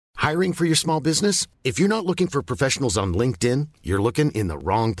Hiring for your small business? If you're not looking for professionals on LinkedIn, you're looking in the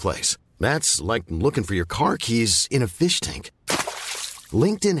wrong place. That's like looking for your car keys in a fish tank.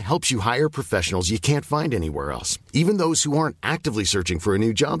 LinkedIn helps you hire professionals you can't find anywhere else, even those who aren't actively searching for a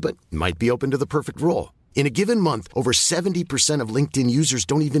new job but might be open to the perfect role. In a given month, over 70% of LinkedIn users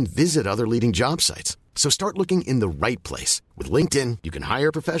don't even visit other leading job sites. So start looking in the right place. With LinkedIn, you can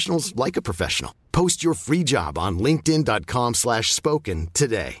hire professionals like a professional. Post your free job on linkedin.com/spoken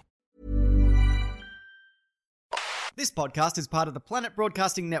today. This podcast is part of the Planet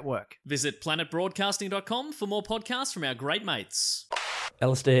Broadcasting Network. Visit planetbroadcasting.com for more podcasts from our great mates.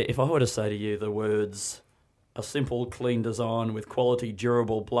 Alistair, if I were to say to you the words, a simple, clean design with quality,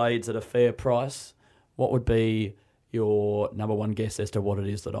 durable blades at a fair price, what would be your number one guess as to what it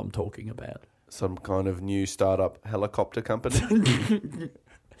is that I'm talking about? Some kind of new startup helicopter company?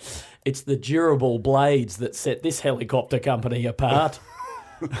 It's the durable blades that set this helicopter company apart.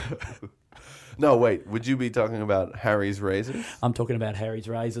 No, wait. Would you be talking about Harry's Razors? I'm talking about Harry's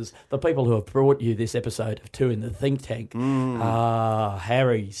Razors. The people who have brought you this episode of Two in the Think Tank.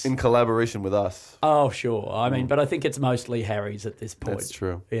 Harry's. In collaboration with us. Oh, sure. I mean, but I think it's mostly Harry's at this point. That's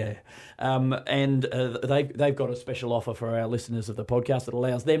true. Yeah. And they've got a special offer for our listeners of the podcast that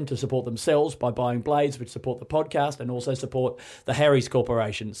allows them to support themselves by buying blades, which support the podcast and also support the Harry's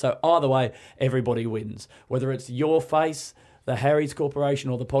Corporation. So either way, everybody wins. Whether it's your face, the Harry's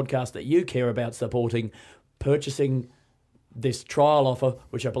Corporation, or the podcast that you care about supporting, purchasing this trial offer,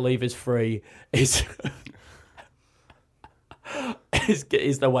 which I believe is free, is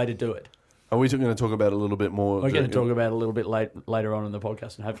the way to do it. Are we going to talk about it a little bit more? We're going to talk about it a little bit later on in the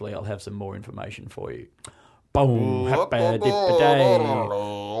podcast, and hopefully I'll have some more information for you. Boom.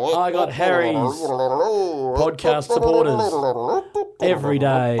 Happa-dippa-day. I got Harry's podcast supporters every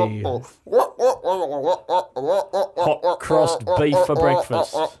day. Hot crossed beef for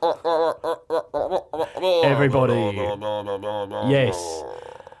breakfast. Everybody. Yes.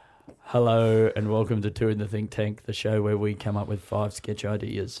 Hello and welcome to Two in the Think Tank, the show where we come up with 5 sketch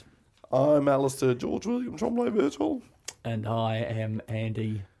ideas. I'm Alistair George William Trombley Virtual. And I am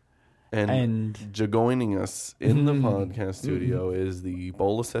Andy. And joining us in the podcast studio is the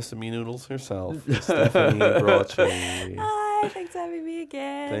bowl of sesame noodles herself, Stephanie Brocci. Hi, thanks for having me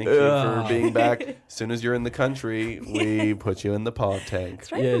again. Thank you for being back. As soon as you're in the country, we put you in the pod tank.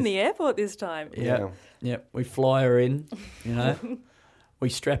 Straight from the airport this time. Yeah. We fly her in, you know. We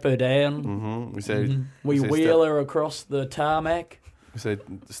strap her down. Mm-hmm. We say we wheel her across the tarmac. We say,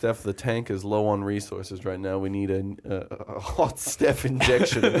 Steph, the tank is low on resources right now. We need a hot Steph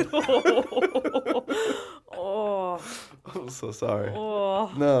injection. Oh. I'm so sorry.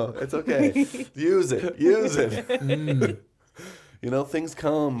 Oh. No, it's okay. Use it. You know, things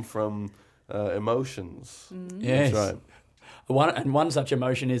come from emotions. Yes. That's right. One such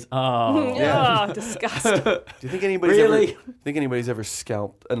emotion is Oh, disgust. Do you think anybody's ever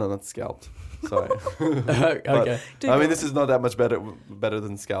scalped? No, not scalped. Sorry. Okay. I mean, this is not that much better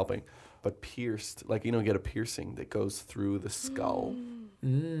than scalping, but pierced. Like, you know, get a piercing that goes through the skull.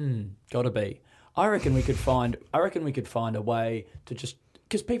 Gotta be. I reckon we could find a way to just,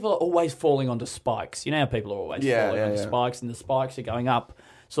 because people are always falling onto spikes. You know how people are always falling onto spikes, and the spikes are going up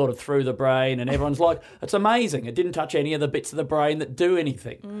sort of through the brain, and everyone's like, it's amazing. It didn't touch any of the bits of the brain that do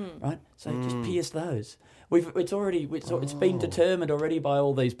anything, right? So just pierce those. It's been determined already by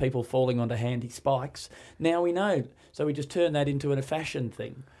all these people falling onto handy spikes. Now we know, so we just turn that into a fashion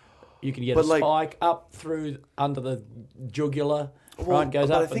thing. You can get a spike up through under the jugular. Right, goes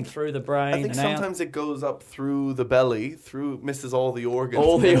up and through the brain. I think sometimes it goes up through the belly, misses all the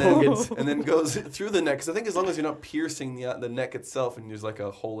organs. And then goes through the neck. Because I think as long as you're not piercing the neck itself and there's like a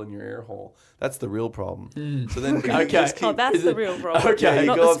hole in your ear hole, that's the real problem. So then that's the real problem. Okay, yeah, you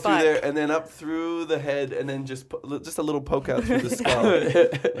not go the up spike. through there and then up through the head and then just a little poke out through the skull.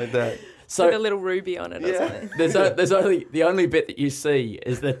 Like that. So with a little ruby on it or something. There's only the only bit that you see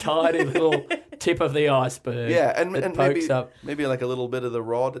is the tiny little tip of the iceberg. Yeah, and pokes up. Maybe like a little bit of the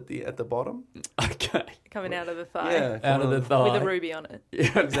rod at the bottom. Okay. Coming out of the thigh. Yeah, out of the thigh. With a ruby on it.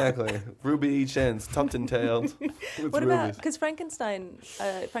 Yeah, exactly. Ruby each end, tucked and tailed. What about, because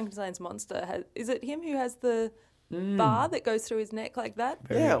Frankenstein's monster, is it him who has the bar that goes through his neck like that?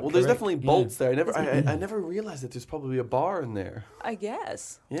 There's definitely bolts there. I never realized that there's probably a bar in there. I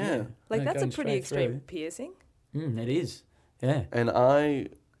guess. Yeah. Like, that's a pretty extreme through. piercing. It is. Yeah. And I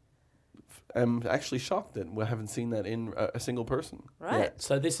am actually shocked that we haven't seen that in a single person. Right. Yeah.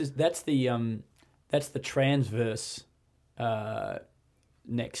 So that's the transverse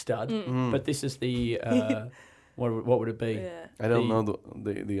neck stud, but this is the what would it be? Yeah. I don't know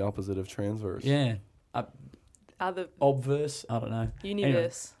the opposite of transverse. Yeah. other obverse. I don't know.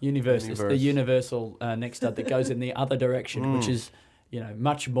 universe. Anyway, universe is the universal neck stud that goes in the other direction, which is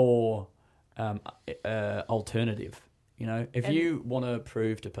much more alternative. If you want to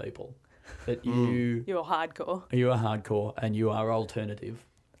prove to people that you're hardcore, you are hardcore and you are alternative.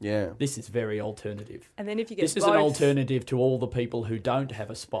 Yeah. This is very alternative. And then if you get This is an alternative to all the people who don't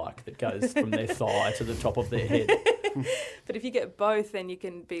have a spike that goes from their thigh to the top of their head. But if you get both, then you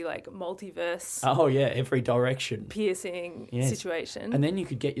can be like multiverse. Oh, yeah, every direction. Piercing situation. And then you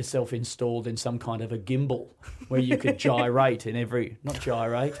could get yourself installed in some kind of a gimbal where you could gyrate in every... Not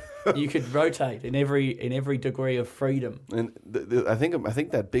gyrate. You could rotate in every degree of freedom. And I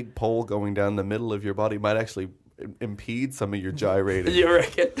think that big pole going down the middle of your body might actually impede some of your gyrating. You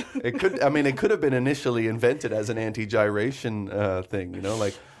reckon? It could have been initially invented as an anti-gyration thing,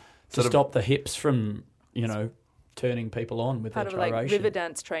 to stop the hips from, turning people on with part their of gyration. like river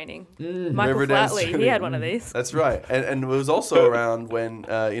dance training. Michael Flatley, he had one of these. That's right, and it was also around when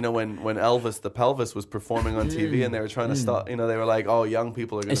when Elvis the Pelvis was performing on TV, and they were trying to stop. They were like, "Oh, young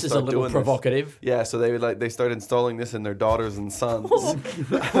people are going to start doing this." This is a little provocative. Yeah, so they started installing this in their daughters and sons.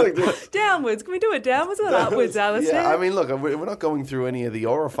 Downwards, can we do it downwards or upwards, Alistair? Yeah, I mean, look, we're not going through any of the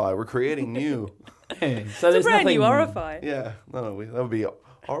Orify. We're creating new. So it's a brand new Orify. Yeah, no, that would be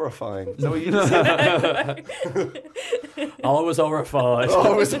horrifying. So you just I was horrified. I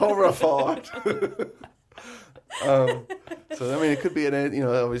was horrified. So I mean, it could be it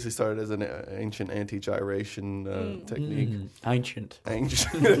obviously started as an ancient anti-gyration technique. Ancient,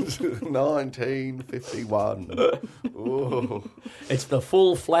 1951. Ooh. It's the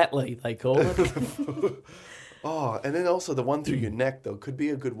full Flatley, they call it. Oh, and then also the one through your neck though could be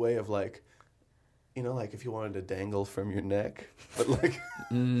a good way of like if you wanted to dangle from your neck, but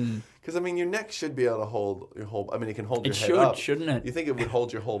because I mean, your neck should be able to hold your whole. I mean, it can hold your head up, shouldn't it? You think it would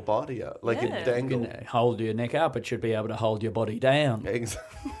hold your whole body up, like it dangle. You can hold your neck up. It should be able to hold your body down.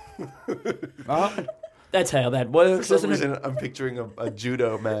 Exactly. Right? That's how that works, For some isn't reason, it? I'm picturing a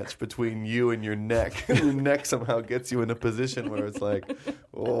judo match between you and your neck. And your neck somehow gets you in a position where it's like,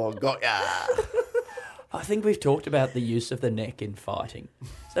 oh, got ya. I think we've talked about the use of the neck in fighting.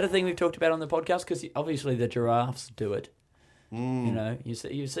 Is that a thing we've talked about on the podcast? Because obviously the giraffes do it.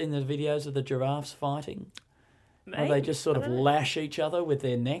 You've seen the videos of the giraffes fighting? Where they just sort of lash each other with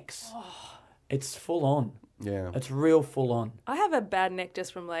their necks. Oh. It's full on. Yeah. It's real full on. I have a bad neck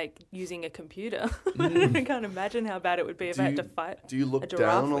just from using a computer. I can't imagine how bad it would be if I had to fight. Do you look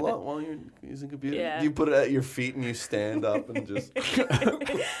down a lot while you're using a computer? Yeah. Do you put it at your feet and you stand up and just...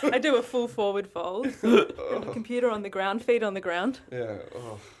 I do a full forward fold. Computer on the ground, feet on the ground. Yeah.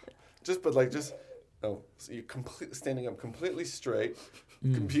 Oh. So you're standing up completely straight,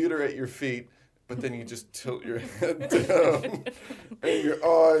 computer at your feet, but then you just tilt your head down and your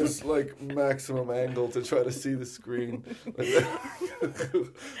eyes maximum angle to try to see the screen.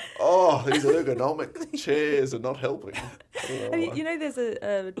 Oh, these ergonomic chairs are not helping. There's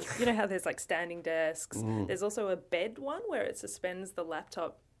how there's standing desks. There's also a bed one where it suspends the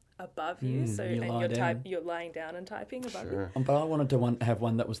laptop above you, you're lying down and typing above you. But I wanted to have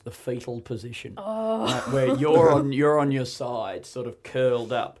one that was the fetal position, where you're on your side, sort of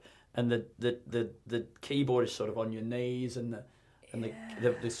curled up, and the keyboard is sort of on your knees, and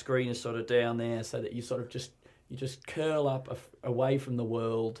the screen is sort of down there, so that you sort of just curl up away from the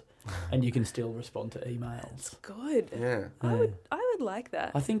world, and you can still respond to emails. It's good. Yeah, I would like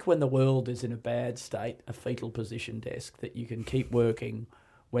that. I think when the world is in a bad state, a fetal position desk that you can keep working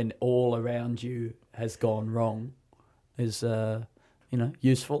when all around you has gone wrong is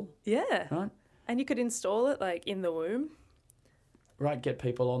useful. Yeah. Right? And you could install it in the womb. Right, get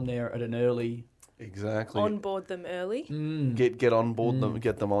people on there at an early... Exactly. Onboard them early. Get on board them,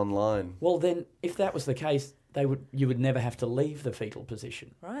 get them online. Well, then, if that was the case, you would never have to leave the fetal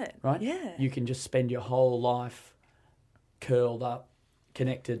position. Right. Right? Yeah. You can just spend your whole life curled up,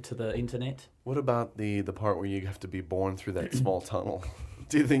 connected to the internet. What about the part where you have to be born through that small tunnel?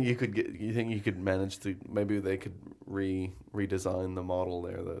 Do you think you could manage to, maybe they could redesign the model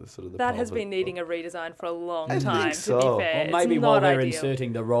there, that has been needing a redesign for a long time. Think so. To be fair, or maybe it's while not they're ideal.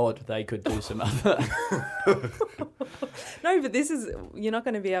 inserting the rod, they could do some other. No, but you're not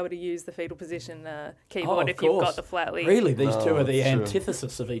going to be able to use the fetal position keyboard if you've got the Flatley. Really, these two are the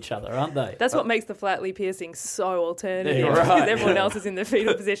antithesis of each other, aren't they? That's what makes the Flatley piercing so alternative. Yeah, right. Because everyone else is in the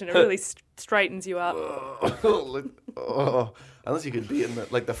fetal position. It really straightens you up. Unless you could be in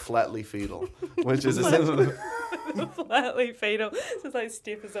the Flatley fetal, which is essentially... Flatley fetal. It's just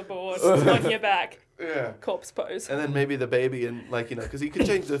stiff as a board. It's on your back. Yeah. Corpse pose. And then maybe the baby because you could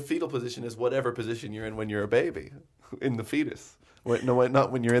change the fetal position as whatever position you're in when you're a baby, in the fetus. Wait,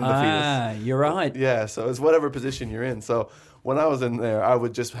 not when you're in the fetus. Ah, you're right. Yeah, so it's whatever position you're in. So when I was in there, I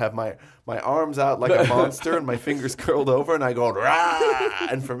would just have my arms out like a monster and my fingers curled over, and I go, rah!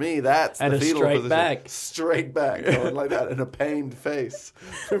 And for me, that's the fetal position. Straight back, going like that, and a pained face.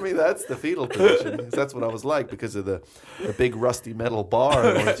 For me, that's the fetal position. Because that's what I was like because of the big rusty metal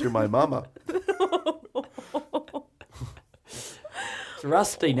bar going through my mama. It's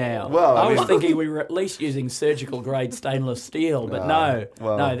rusty now. Well, I was thinking we were at least using surgical grade stainless steel, but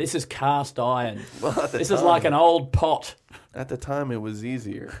no, this is cast iron. Well, this is like an old pot. At the time, it was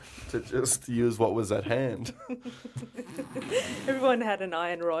easier to just use what was at hand. Everyone had an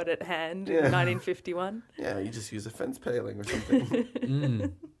iron rod at hand in 1951. Yeah, you just use a fence paling or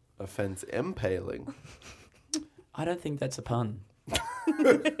something. A fence impaling. I don't think that's a pun.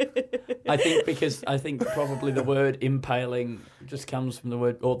 I think probably the word impaling just comes from the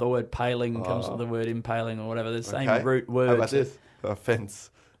word, or the word paling comes from the word impaling or whatever. The same root word. How about this? A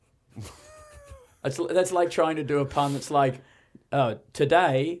fence. That's like trying to do a pun that's like,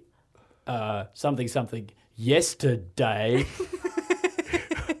 today, something, yesterday.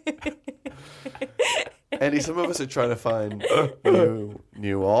 Andy, some of us are trying to find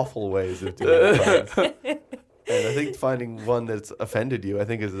new awful ways of doing puns. And I think finding one that's offended you, I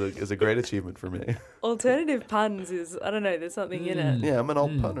think, is a great achievement for me. Alternative puns is, I don't know, there's something in it. Yeah, I'm an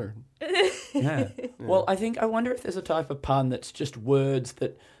old punner. Yeah. Well, I wonder if there's a type of pun that's just words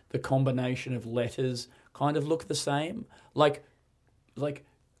that the combination of letters kind of look the same. Like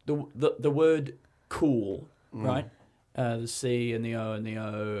the word cool, right? The C and the O and the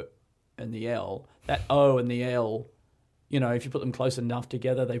O and the L. That O and the L, if you put them close enough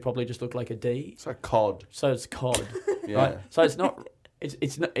together, they probably just look like a D. It's like cod. So it's cod, yeah. Right? So it's not.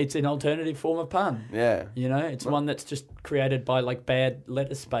 It's an alternative form of pun. Yeah. It's one that's just created by like bad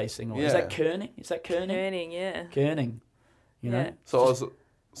letter spacing. Is that kerning? Kerning, yeah. Kerning. You know.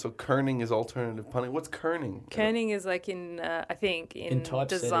 So kerning is alternative punning. What's kerning? Kerning is like in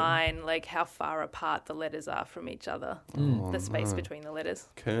design, like how far apart the letters are from each other. The space between the letters.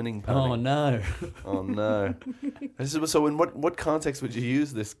 Kerning punning. Oh no. Oh no. So in what context would you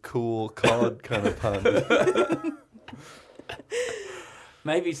use this cool cod kind of pun?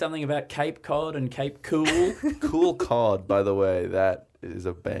 Maybe something about Cape Cod and Cape Cool. Cool Cod, by the way, that is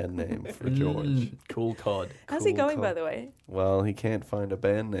a band name for George. Cool Cod. How's he going, by the way? Well, he can't find a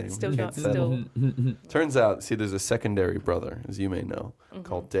band name. Still not. Still. Turns out, there's a secondary brother, as you may know,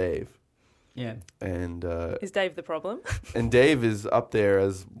 called Dave. Yeah. And is Dave the problem? And Dave is up there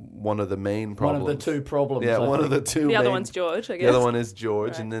as one of the main problems. One of the two problems. Yeah, one of the two. The other one's George, I guess. The other one is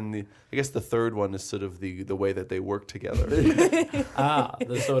George, right. And then I guess the third one is sort of the way that they work together.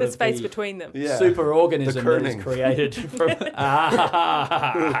 The sort of space between them. Yeah. Superorganism that is created from.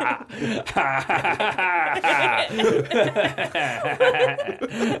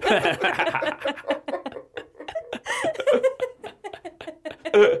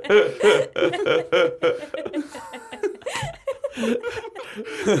 What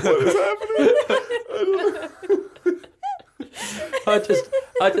is happening?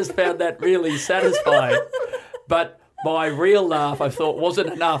 I just found that really satisfying, but my real laugh I thought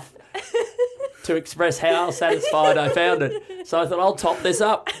wasn't enough to express how satisfied I found it. So I thought I'll top this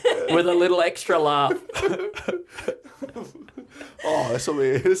up with a little extra laugh. Oh, this will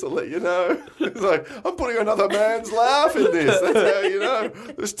let you know. It's like, I'm putting another man's laugh in this. That's how you know.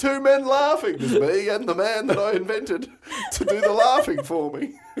 There's two men laughing. There's me and the man that I invented to do the laughing for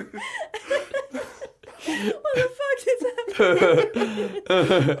me. What the fuck is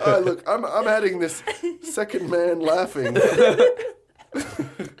happening? Oh, look, I'm adding this second man laughing.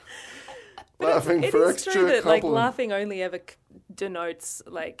 Laughing for extra true that, compliment. like, laughing only ever denotes,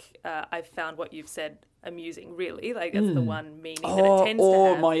 like, I've found what you've said amusing, really. Like, that's the one meaning that it tends to have.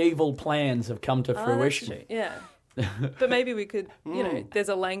 Or my evil plans have come to fruition. Yeah. But maybe we could, there's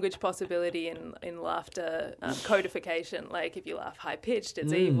a language possibility in laughter codification. Like, if you laugh high-pitched,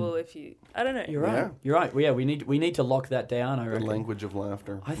 it's evil. If you... I don't know. You're right. Yeah. You're right. Well, yeah, we need to lock that down, I reckon. The language of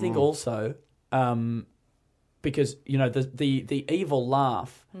laughter. I think also, because, the evil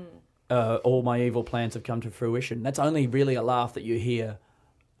laugh, all my evil plans have come to fruition, that's only really a laugh that you hear,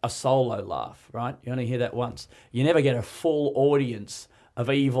 a solo laugh, right? You only hear that once. You never get a full audience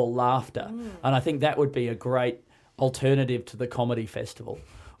of evil laughter. And I think that would be a great alternative to the comedy festival,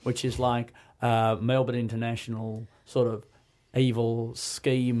 which is like Melbourne International sort of evil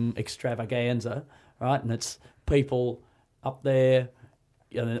scheme extravaganza, right? And it's people up there,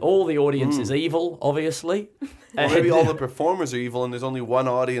 all the audience is evil, obviously. Or maybe all the performers are evil and there's only one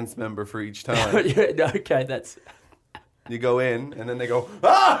audience member for each time. Okay, that's... You go in, and then they go,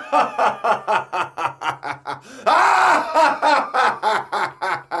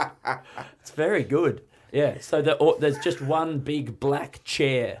 It's very good. Yeah. So there's just one big black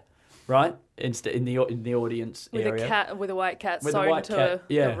chair, right? In the audience with area. With a white cat sewn to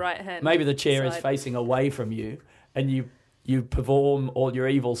the right hand. Maybe the chair side. is facing away from you, and you perform all your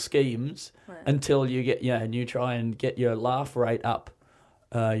evil schemes until you get and you try and get your laugh rate up.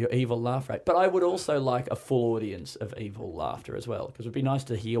 Your evil laugh rate. But I would also like a full audience of evil laughter as well, because it would be nice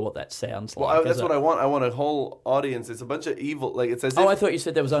to hear what that sounds like. Well, that's what I want. I want a whole audience. It's a bunch of evil, like it's as if... I thought you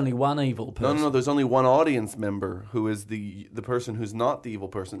said there was only one evil person. No, there's only one audience member who is the person who's not the evil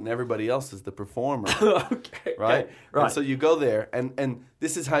person, and everybody else is the performer. Okay. Right? Okay. Right. And so you go there, and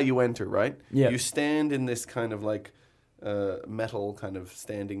this is how you enter, right? Yeah. You stand in this kind of like metal kind of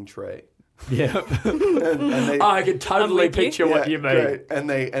standing tray. Yeah. and I can totally picture what you mean. Great.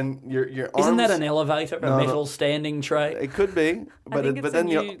 And your arms... Isn't that an elevator, a metal standing tray? It could be. But I think it's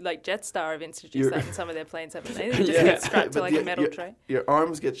then like Jetstar have introduced that in some of their planes, haven't they? They just get strapped to like a metal tray. Your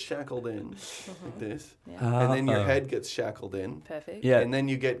arms get shackled in like this. Yeah. And then your head gets shackled in. Perfect. Yeah. And then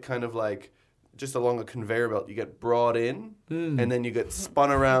you get kind of like... just along a conveyor belt, you get brought in, and then you get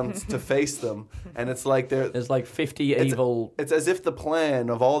spun around to face them, and it's like there's like 50 evil... It's as if the plan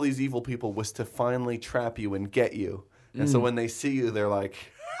of all these evil people was to finally trap you and get you. And so when they see you, they're like...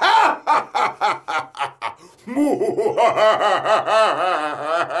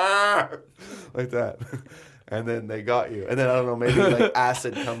 like that. And then they got you. And then, I don't know, maybe like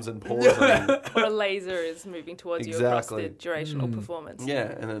acid comes and pours on you. Or a laser is moving towards you across the durational performance.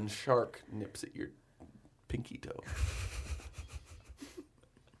 Yeah, and then shark nips at your pinky toe.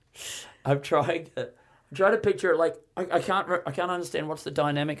 I'm trying to picture it like, I can't understand what's the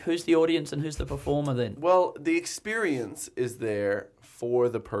dynamic. Who's the audience and who's the performer then? Well, the experience is there for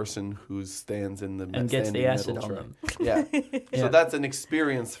the person who stands in the and gets the acid on them. Yeah. So that's an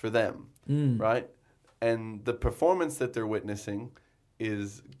experience for them, right? And the performance that they're witnessing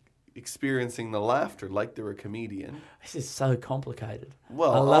is experiencing the laughter like they're a comedian. This is so complicated.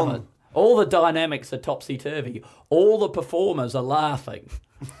 Well, I love it. All the dynamics are topsy-turvy. All the performers are laughing.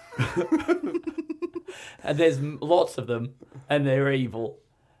 And there's lots of them, and they're evil.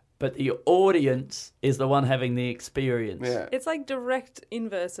 But the audience is the one having the experience. Yeah. It's like direct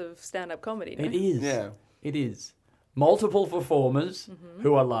inverse of stand-up comedy, no? It is. Yeah. It is. Multiple performers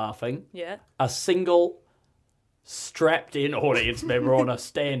who are laughing. Yeah. A single strapped-in audience member on a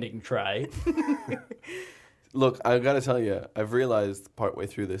standing tray. Look, I've got to tell you, I've realized partway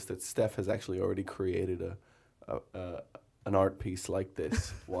through this that Steph has actually already created an art piece like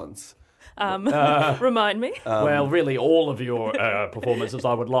this once. Remind me. Well, really, all of your performances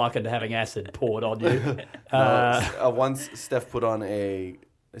I would liken to having acid poured on you. Once Steph put on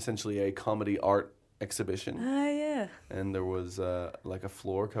essentially a comedy art exhibition. Yeah. And there was like a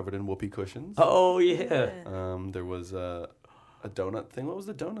floor covered in whoopee cushions. Oh, yeah. There was a donut thing. What was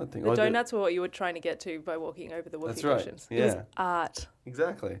the donut thing? The donuts were what you were trying to get to by walking over the whoopee cushions. Yeah. It was art.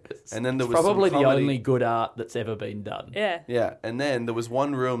 Exactly. And then there was probably some the comedy. only good art that's ever been done. Yeah. Yeah. And then there was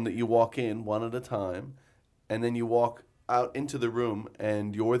one room that you walk in one at a time, and then you walk out into the room,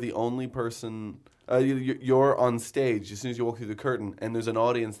 and you're the only person. You're on stage as soon as you walk through the curtain, and there's an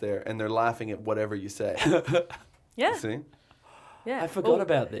audience there, and they're laughing at whatever you say. Yeah. You see? Yeah. I forgot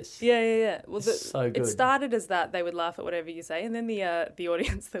about this. Yeah. Well, so good. It started as that they would laugh at whatever you say, and then the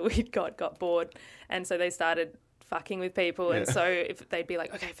audience that we'd got bored, and so they started fucking with people, and so if they'd be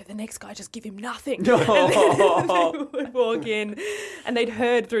like, okay, for the next guy, just give him nothing. And they would walk in, and they'd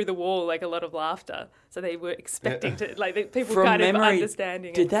heard through the wall like a lot of laughter, so they were expecting to people From kind memory, of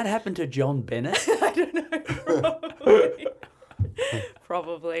understanding. Did that happen to John Bennett? I don't know.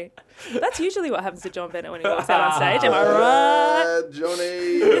 Probably. That's usually what happens to John Bennett when he walks out on stage. Am I right?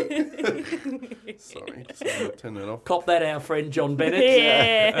 Johnny. Sorry, turn that off. Cop that, our friend John Bennett.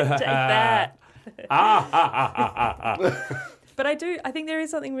 Yeah, take that. But I think there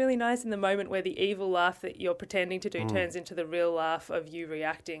is something really nice in the moment where the evil laugh that you're pretending to do turns into the real laugh of you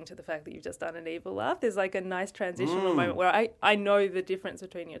reacting to the fact that you've just done an evil laugh. There's like a nice transitional moment where I know the difference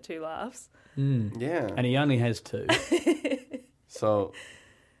between your two laughs. Yeah. And he only has two. So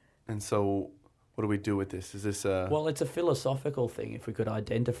what do we do with this? Is this Well, it's a philosophical thing. If we could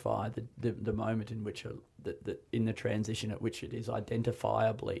identify the moment in which in the transition at which it is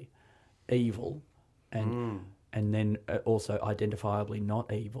identifiably evil and then also identifiably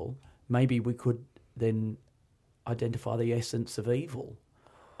not evil, maybe we could then identify the essence of evil.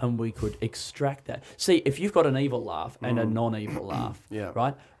 and we could extract that. See, if you've got an evil laugh and a non-evil laugh,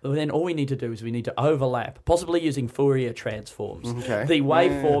 right? Well, then all we need to do is we need to overlap, possibly using Fourier transforms, the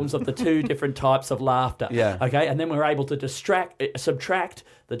waveforms of the two different types of laughter. Okay, and then we're able to subtract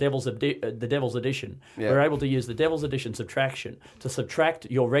the devil's addition. We're able to use the devil's addition subtraction to subtract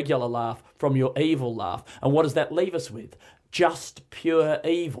your regular laugh from your evil laugh. And what does that leave us with? Just pure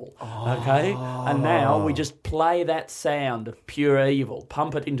evil, okay? And now we just play that sound of pure evil,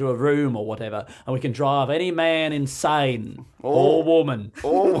 pump it into a room or whatever, and we can drive any man insane or woman.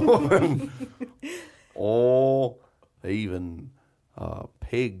 Or woman. Or even a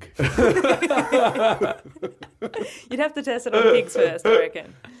pig. You'd have to test it on pigs first, I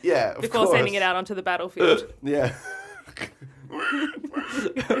reckon. Yeah, of Before course. sending it out onto the battlefield. Yeah.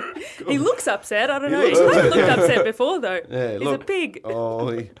 He looks upset. I don't know. He's not looked upset before, though. Yeah, He's a pig. Oh,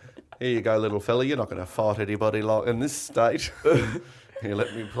 here you go, little fella. You're not going to fight anybody like in this state. Here,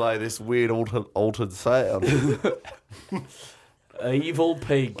 let me play this weird altered sound. Evil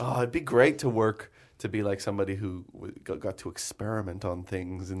pig. Oh, it'd be great to be like somebody who got to experiment on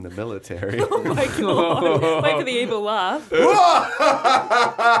things in the military. Oh my God. Wait for the evil laugh.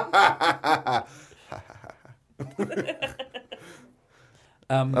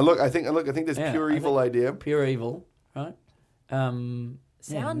 And look, I think this pure evil idea. Pure evil, right?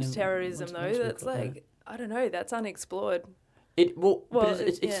 Sound terrorism, though, that's like, I don't know, that's unexplored.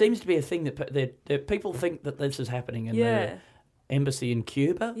 It seems to be a thing that people think that this is happening in the embassy in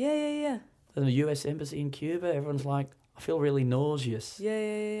Cuba. Yeah. The US embassy in Cuba. Everyone's like, I feel really nauseous.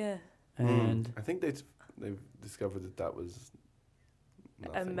 Yeah. And I think they've discovered that was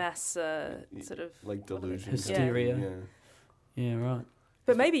nothing. A mass sort of... like delusion. Hysteria. Yeah, right.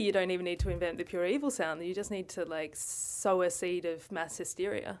 But maybe you don't even need to invent the pure evil sound. You just need to like sow a seed of mass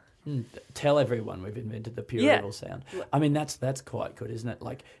hysteria. Tell everyone we've invented the pure evil sound. I mean, that's quite good, isn't it?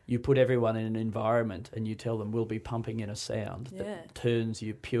 Like, you put everyone in an environment and you tell them we'll be pumping in a sound that turns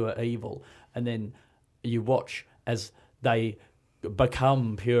you pure evil, and then you watch as they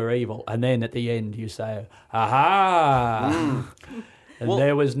become pure evil, and then at the end you say, aha! And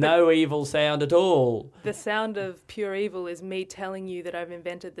there was no evil sound at all. The sound of pure evil is me telling you that I've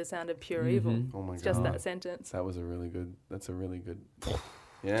invented the sound of pure evil. Oh my God. It's just that sentence. That's a really good...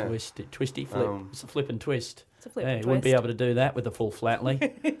 Yeah. Twisty flip. It's a flip and twist. It's a flip and twist. You wouldn't be able to do that with the full flatley.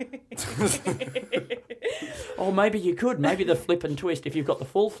 Or maybe you could. Maybe the flip and twist. If you've got the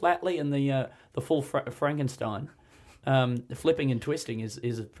full flatley and the full Frankenstein, the flipping and twisting is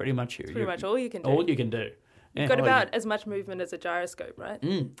pretty much pretty much all you can do. All you can do. You've got about as much movement as a gyroscope, right?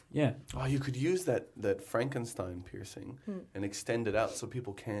 Yeah. Oh, you could use that Frankenstein piercing and extend it out so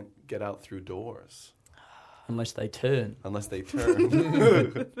people can't get out through doors. Unless they turn. A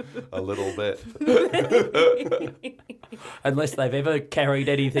little bit. Unless they've ever carried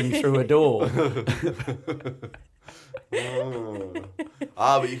anything through a door.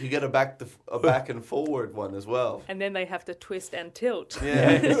 But you could get a back and forward one as well. And then they have to twist and tilt.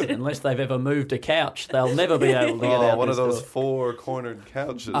 Yeah. Unless they've ever moved a couch, they'll never be able to get out. One of those door. four-cornered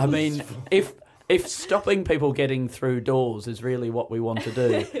couches. I mean, if stopping people getting through doors is really what we want to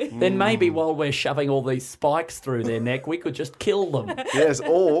do, then maybe while we're shoving all these spikes through their neck, we could just kill them. Yes,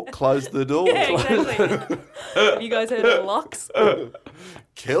 or close the door. Yeah, exactly. Have you guys heard of locks?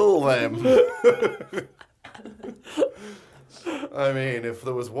 Kill them. I mean, if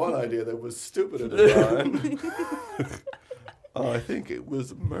there was one idea that was stupider than mine, I think it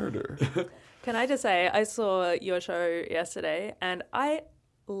was murder. Can I just say, I saw your show yesterday and I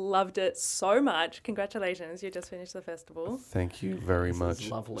loved it so much. Congratulations, you just finished the festival. Thank you very much,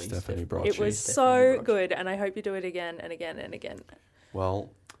 lovely, Stephanie Brocci. It was so good, and I hope you do it again and again and again. Well,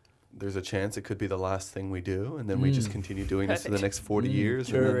 there's a chance it could be the last thing we do, and then we just continue doing this for the next 40 years.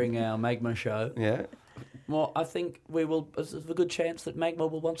 During our Magma show. Yeah. Well, I think there's a good chance that Magma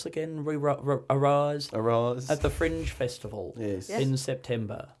will once again arise at the Fringe Festival in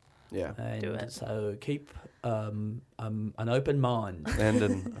September. Yeah. And do it. So keep an open mind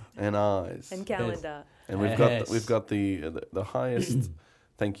and eyes and calendar. And we've got the highest.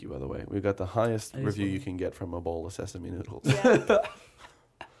 Thank you, by the way. We've got the highest review you can get from a bowl of sesame noodles. Yeah.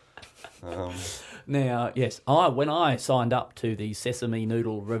 Now, yes, when I signed up to the Sesame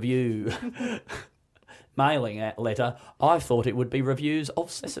Noodle Review mailing letter, I thought it would be reviews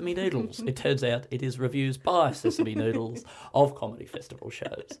of Sesame Noodles. It turns out it is reviews by Sesame Noodles of comedy festival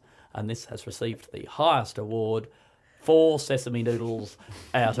shows. And this has received the highest award, 4 Sesame Noodles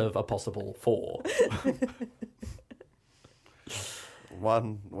out of a possible 4.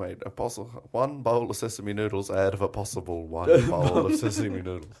 One bowl of sesame noodles out of a possible one bowl of sesame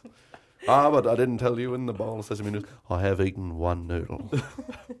noodles. But I didn't tell you in the bowl of sesame noodles. I have eaten one noodle. I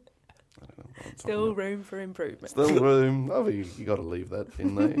don't know what I'm Still room for improvement. Still room. Oh, you got to leave that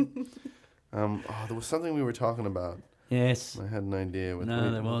in there. There was something we were talking about. Yes. I had an idea.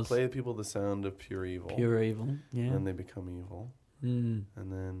 There was. Play people the sound of pure evil. Pure evil, yeah. And they become evil. Mm.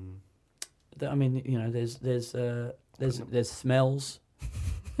 And then... I mean, there's smells.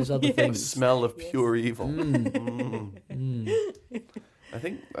 There's other things. Smell of pure evil. I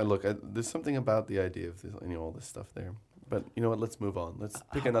think, there's something about the idea of this, all this stuff there. But you know what? Let's move on. Let's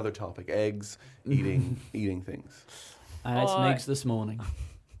pick another topic. Eggs, eating things. I had some eggs this morning.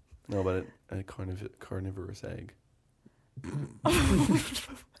 No, but a carnivorous egg.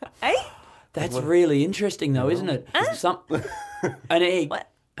 Eh? That's really interesting, though, isn't it? An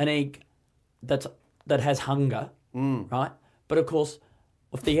egg that has hunger, right? But of course,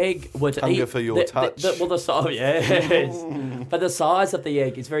 if the egg were to hunger eat, for your touch. But the size of the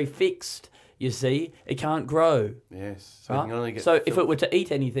egg is very fixed. You see, it can't grow. Yes. So, right? you can only get if it were to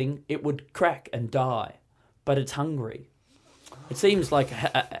eat anything, it would crack and die. But it's hungry. It seems like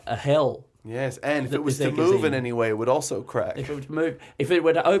a hell. Yes, and if it was to move in any way, it would also crack. If it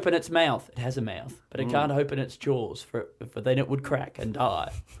were to open its mouth, it has a mouth, but it can't open its jaws, for then it would crack and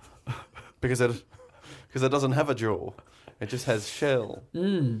die. Because it doesn't have a jaw, it just has shell.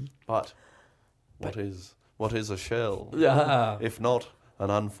 But what is a shell? If not an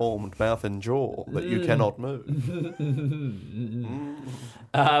unformed mouth and jaw that you cannot move.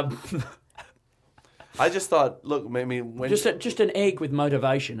 I just thought, look, maybe when just an egg with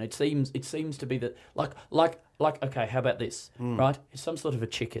motivation. It seems to be that like okay, how about this? Right, it's some sort of a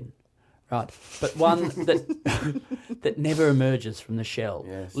chicken, right? But one that never emerges from the shell,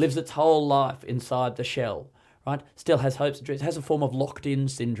 lives its whole life inside the shell, right? Still has hopes and dreams. Has a form of locked-in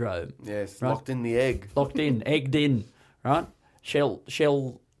syndrome. Yes, right? Locked in the egg. Locked in, egged in, right? Shell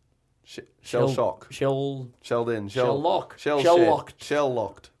shock. Shelled in. Shell locked. Shell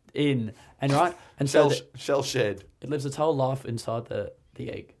locked. In. And right, and shell shed. It lives its whole life inside the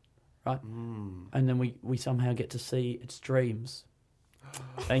egg, right? And then we somehow get to see its dreams.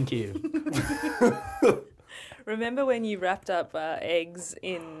 Thank you. Remember when you wrapped up eggs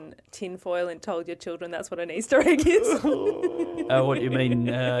in tin foil and told your children that's what an Easter egg is? What do you mean?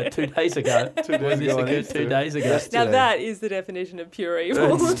 2 days ago. 2 days ago. Now that is the definition of pure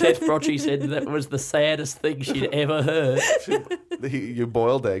evil. Steph Brocci said that was the saddest thing she'd ever heard. You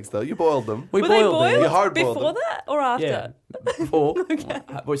boiled eggs, though. You boiled them. Were they boiled? You hard boiled before them. that or after? Yeah, before. Okay.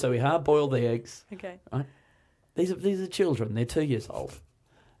 So we hard boiled the eggs. Okay. Right? These are children. They're 2 years old.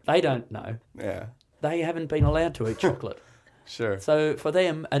 They don't know. Yeah. They haven't been allowed to eat chocolate. Sure. So for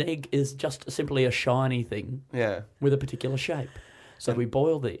them, an egg is just simply a shiny thing. Yeah. With a particular shape. So we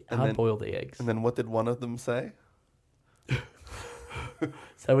boil the eggs. And then what did one of them say?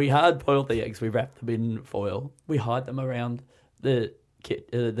 So we hard boiled the eggs. We wrapped them in foil. We hide them around the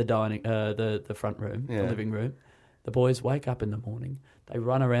front room, the living room. The boys wake up in the morning. They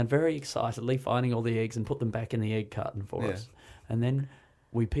run around very excitedly, finding all the eggs and put them back in the egg carton for us. And then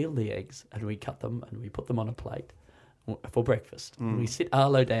we peel the eggs and we cut them and we put them on a plate for breakfast. And we sit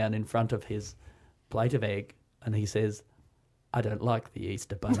Arlo down in front of his plate of egg and he says, "I don't like the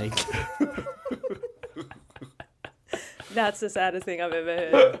Easter bunny." That's the saddest thing I've ever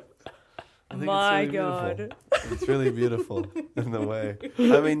heard. My really God. Beautiful. It's really beautiful in the way.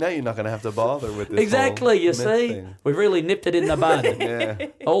 I mean, now you're not going to have to bother with this. Exactly, you myth see? thing. We've really nipped it in the bud. Yeah.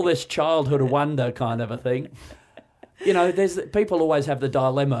 All this childhood wonder kind of a thing. People always have the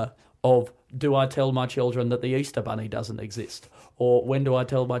dilemma of, do I tell my children that the Easter Bunny doesn't exist? Or when do I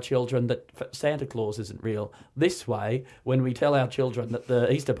tell my children that Santa Claus isn't real? This way, when we tell our children that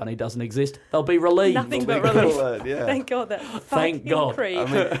the Easter Bunny doesn't exist, they'll be relieved. Nothing but relief. Yeah. Thank God that. Thank God. Creep. I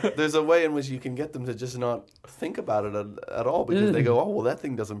mean, there's a way in which you can get them to just not think about it at all because they go, "Oh, well, that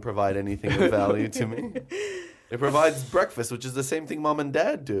thing doesn't provide anything of value to me. It provides breakfast, which is the same thing Mom and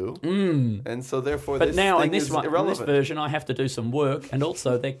Dad do." And so therefore But this now thing in this is one, in irrelevant. this version, I have to do some work, and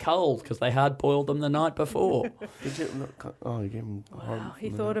also they're cold because they hard boiled them the night before. Did you? Oh, you gave him. Wow, he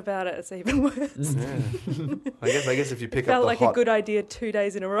thought about it. It's even worse. Yeah. I guess if you pick Felt up the like hot, a good idea 2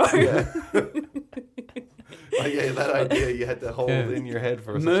 days in a row. that idea you had to hold in your head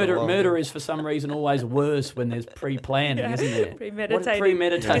for Murder is for some reason always worse when there's pre-planning, isn't it?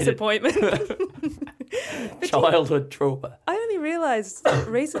 Premeditated disappointment. Childhood trauma. I only realised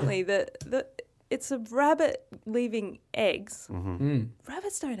recently that it's a rabbit leaving eggs. Mm-hmm.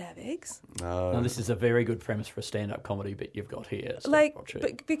 Rabbits don't have eggs. No. Now, this is a very good premise for a stand-up comedy bit you've got here.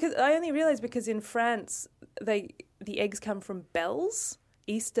 Because I only realised because in France the eggs come from bells.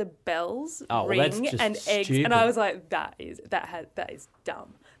 Easter bells Oh, well, that's ring just and eggs, stupid. and I was like, that is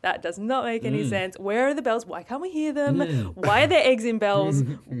dumb. That does not make any sense. Where are the bells? Why can't we hear them? Why are there eggs in bells?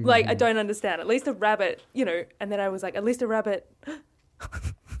 Like, I don't understand. At least a rabbit, and then I was like, at least a rabbit.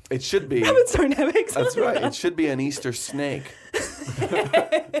 It should be. Rabbits don't have eggs. That's right. It should be an Easter snake.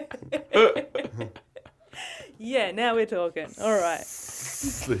 Yeah, now we're talking. All right.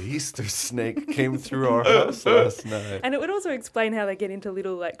 The Easter snake came through our house last night. And it would also explain how they get into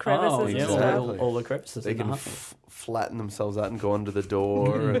little crevices Oh, and yeah, stuff. all the crevices. They in the can hut. flatten themselves out and go under the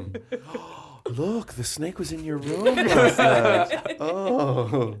door. And look, the snake was in your room last night.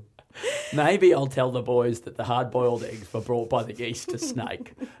 Oh. Maybe I'll tell the boys that the hard-boiled eggs were brought by the Easter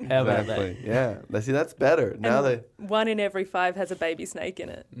snake. How about Exactly. Yeah. See, that's better. Now And 1 in every 5 has a baby snake in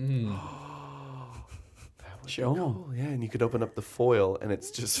it. that? Sure. Oh, yeah, and you could open up the foil and it's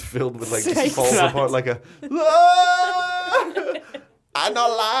just filled with Snake just falls snakes. apart like a. I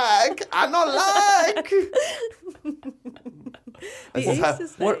not like. The This is how- Easter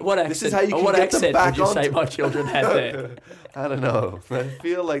snake. What This accent, is how you can what get them accent back would you onto- say my children had there? I don't know. I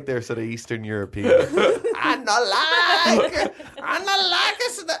feel like they're sort of Eastern European. I not like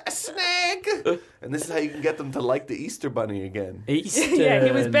a snake. And this is how you can get them to like the Easter bunny again. Eastern. Yeah,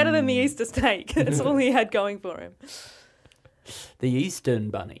 he was better than the Easter snake. That's all he had going for him. The Eastern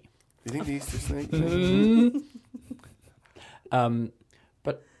bunny. Do you think the Easter snake?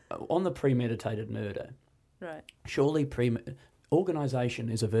 But on the premeditated murder, Right. surely organisation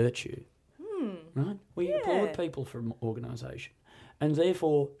is a virtue, right? We applaud Yeah. people for organisation, and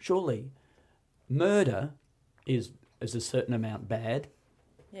therefore, surely, murder is a certain amount bad,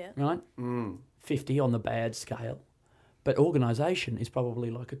 Yeah. right? 50 on the bad scale, but organisation is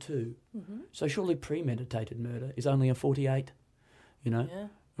probably like a 2. So surely premeditated murder is only a 48, Yeah.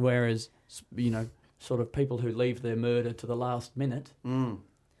 Whereas, sort of people who leave their murder to the last minute,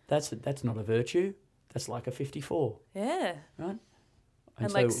 that's not a virtue. That's like a 54, Yeah. right? And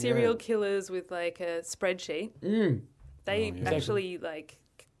so- serial killers with a spreadsheet, they actually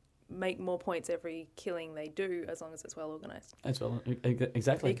make more points every killing they do as long as it's well organised. That's well,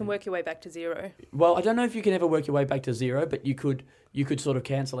 exactly. You can work your way back to 0. Well, I don't know if you can ever work your way back to 0, but you could sort of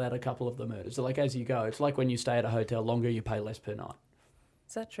cancel out a couple of the murders. So as you go, it's like when you stay at a hotel longer, you pay less per night.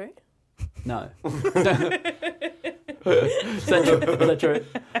 Is that true? No. Is that true?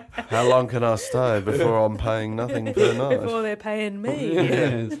 How long can I stay before I'm paying nothing per night? Before they're paying me.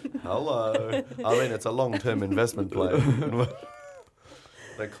 Yes. Hello. I mean, it's a long-term investment plan.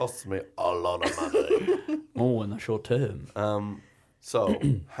 That costs me a lot of money. More in the short term. So,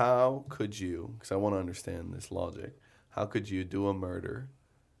 how could you, because I want to understand this logic, how could you do a murder,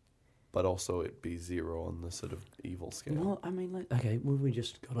 but also it be 0 on the sort of evil scale? Well, I mean, we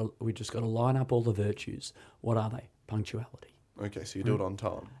just got to line up all the virtues. What are they? Punctuality. Okay, so you do it on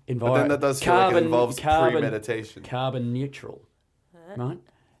time. Envi- But then that does feel like it involves premeditation. Carbon neutral, right?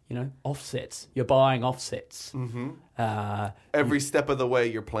 Offsets. You're buying offsets. Every step of the way,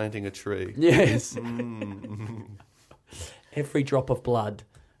 you're planting a tree. Yes. Every drop of blood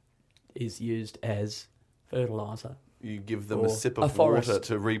is used as fertilizer. You give them Or a sip a of water forest.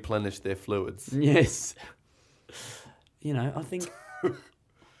 to replenish their fluids. Yes. I think.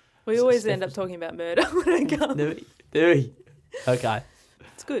 We always end up talking about murder when I come. Okay.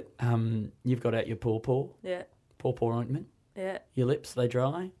 It's good. You've got out your paw Yeah. ointment. Yeah. Your lips, they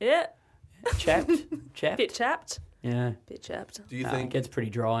dry. Yeah. Chapped. Bit chapped. Yeah. Bit chapped. Do you It think? gets pretty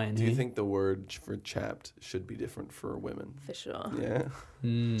dry in Do here. you think the word for chapped should be different for women? For sure. Yeah.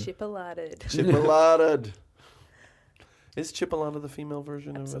 Chipolated. Chipolated. Is chipolata the female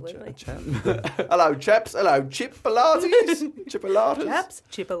version Absolutely. of a chap? Hello, chaps. Hello, chipolates. Chipolatas. Chaps.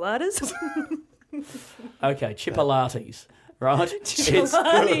 Chipolatas. Okay, chipolates, right?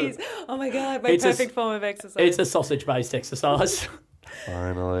 Pilates. Oh my God, my It's a- perfect form of exercise. It's a sausage-based exercise.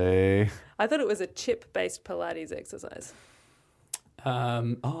 Finally. I thought it was a chip-based Pilates exercise.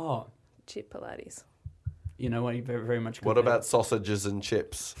 Chip Pilates. Very, very much. What about sausages and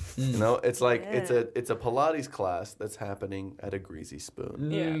chips? It's like Yeah. it's a Pilates class that's happening at a greasy spoon.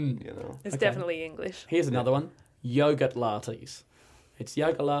 Yeah. It's definitely English. Here's another one: yogurt lattes. It's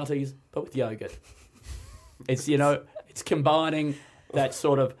yogurt lattes, but with yogurt. It's it's combining that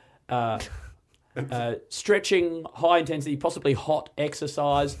sort of stretching, high intensity, possibly hot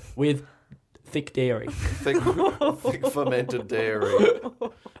exercise with thick dairy. thick fermented dairy.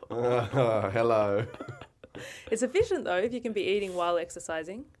 Hello. It's efficient though if you can be eating while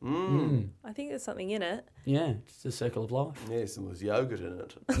exercising. I think there's something in it. Yeah, it's the circle of life. Yes, and there's yogurt in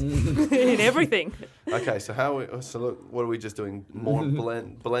it. In everything. Okay, so look, what are we just doing? More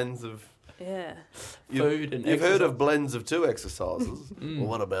blends of Yeah. Food and You've heard exercise. of blends of 2 exercises. Well,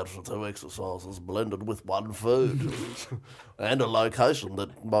 what about the 2 exercises blended with 1 food and a location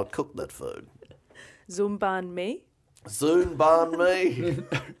that might cook that food? Zumban me. Zumban me.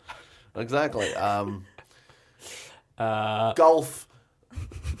 Exactly. Golf.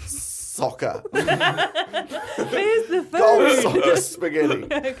 Soccer. Where's the food? Golf, soccer, spaghetti.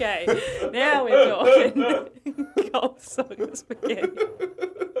 Okay, now we're talking. Golf, soccer, spaghetti.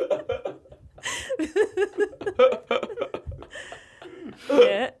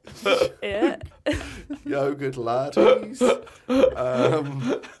 Yeah. Yogurt lattes.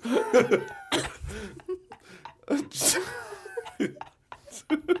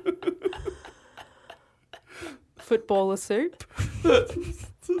 Footballer soup.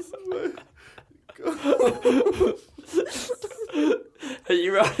 Are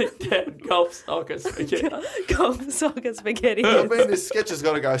you writing down golf, soccer, spaghetti? Golf, soccer, spaghetti. I mean, this sketch has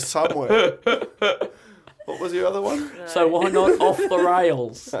got to go somewhere. What was the other one? So why not off the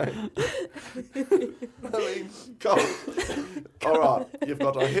rails? I mean, golf. All right, you've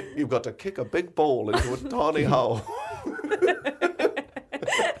got to kick a big ball into a tiny hole.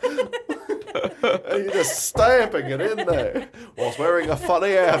 And you're just stamping it in there whilst wearing a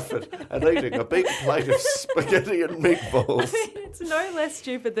funny outfit and eating a big plate of spaghetti and meatballs. It's no less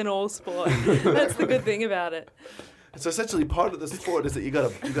stupid than all sport. That's the good thing about it. So essentially, part of the sport is that you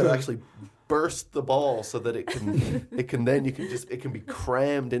got to actually burst the ball so that it can be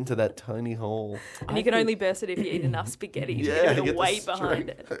crammed into that tiny hole. And you can only burst it if you eat enough spaghetti to Yeah, get you the get weight the behind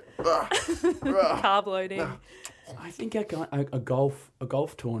it. Carb loading. I think a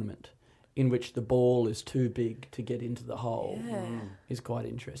golf tournament in which the ball is too big to get into the hole is quite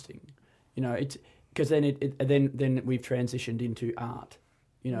interesting. You know, it's because then then we've transitioned into art.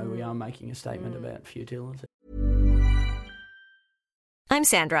 You know, we are making a statement about futility. I'm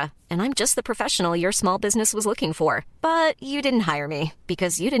Sandra, and I'm just the professional your small business was looking for. But you didn't hire me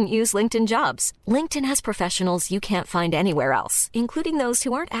because you didn't use LinkedIn Jobs. LinkedIn has professionals you can't find anywhere else, including those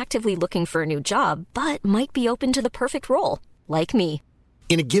who aren't actively looking for a new job, but might be open to the perfect role, like me.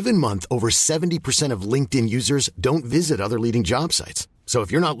 In a given month, over 70% of LinkedIn users don't visit other leading job sites. So if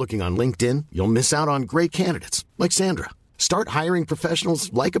you're not looking on LinkedIn, you'll miss out on great candidates like Sandra. Start hiring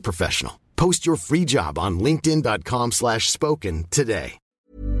professionals like a professional. Post your free job on linkedin.com/spoken today.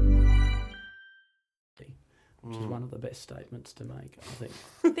 Which is one of the best statements to make, I think.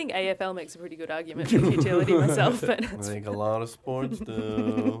 I think AFL makes a pretty good argument for futility myself. But I think a lot of sports do.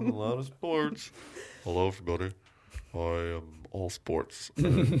 A lot of sports. Hello, everybody. I am all sports,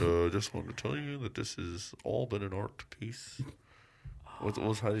 and just wanted to tell you that this has all been an art piece. How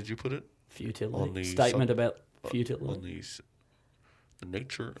did you put it? Futility. On the Statement about futility. On the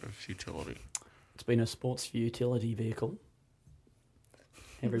nature of futility. It's been a sports futility vehicle.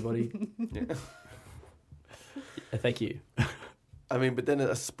 Everybody. Yeah. Thank you. I mean, but then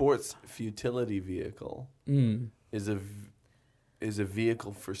a sports futility vehicle is a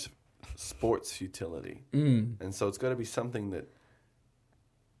vehicle for sports futility, and so it's got to be something that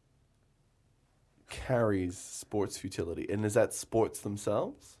carries sports futility. And is that sports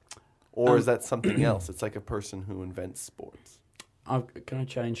themselves, or is that something else? It's like a person who invents sports. Can I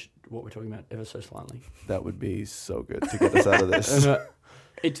change what we're talking about ever so slightly? That would be so good to get us out of this.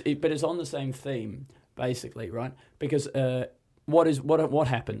 But it's on the same theme, basically, right? Because what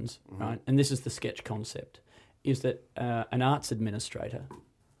happens, right? And this is the sketch concept, is that an arts administrator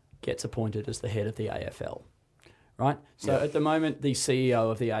gets appointed as the head of the AFL, right? So at the moment, the CEO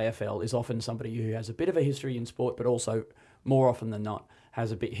of the AFL is often somebody who has a bit of a history in sport, but also more often than not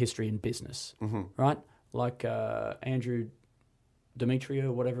has a bit history in business, right? Like Andrew Demetrio,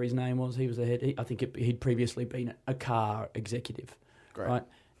 or whatever his name was, he was the head. I think he'd previously been a car executive, right?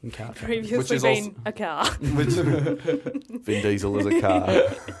 In car previously been a car. Which Vin Diesel is a car.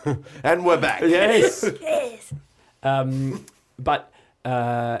 And we're back. Yes. Yes. But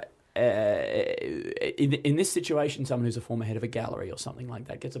in this situation, someone who's a former head of a gallery or something like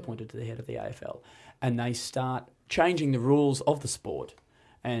that gets appointed to the head of the AFL, and they start changing the rules of the sport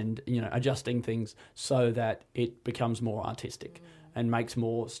and, you know, adjusting things so that it becomes more artistic and makes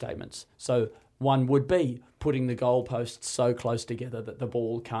more statements. So one would be putting the goalposts so close together that the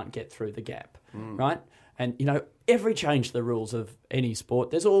ball can't get through the gap, right? And, you know, every change to the rules of any sport,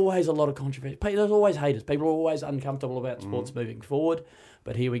 there's always a lot of controversy. There's always haters. People are always uncomfortable about sports moving forward.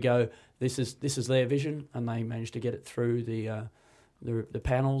 But here we go. This is their vision, and they managed to get it through the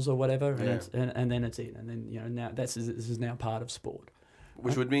panels or whatever, and then it's in. And then, you know, now this is now part of sport.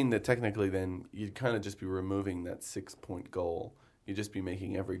 Which would mean that technically then you'd kind of just be removing that 6-point goal. you'd just be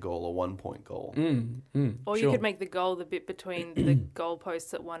making every goal a 1-point goal. Or you could make the goal the bit between the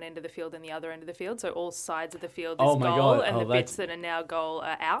goalposts at one end of the field and the other end of the field. So all sides of the field is goal, and the bits that are now goal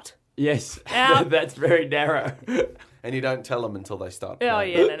are out. Yes, Out. that's very narrow. And you don't tell them until they start playing. Oh,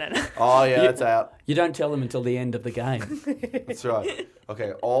 yeah, no. Oh, yeah, that's out. You don't tell them until the end of the game. That's right.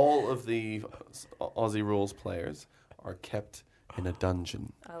 Okay, all of the Aussie rules players are kept in a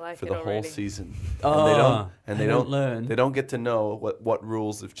dungeon I like for it the whole already. season. Oh, they don't learn. They don't get to know what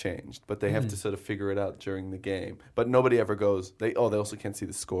rules have changed, but they have to sort of figure it out during the game. But nobody ever goes. They also can't see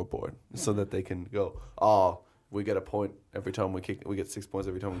the scoreboard, so that they can go. Oh, we get a point every time we kick. We get 6 points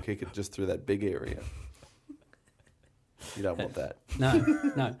every time we kick it just through that big area. You don't want that.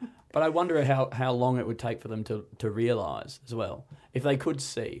 No. But I wonder how long it would take for them to realise as well. If they could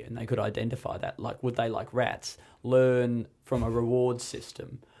see and they could identify that, like, would they, like rats, learn from a reward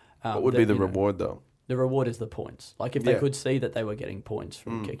system? What would be the reward, though? The reward is the points. Like, if they could see that they were getting points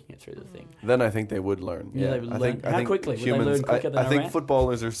from kicking it through the thing. Then I think they would learn. Yeah, they would learn. How quickly? Would Humans, they learn quicker than I a think rat?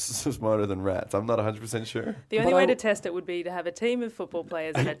 footballers are smarter than rats. I'm not 100% sure. The only way to test it would be to have a team of football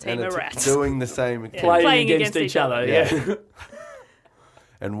players and a team of rats. Doing the same. Playing against each other, yeah.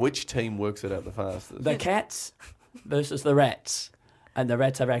 And which team works it out the fastest? The cats versus the rats. And the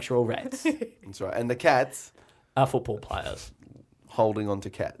rats are actual rats. That's right. And the cats Are football players. holding on to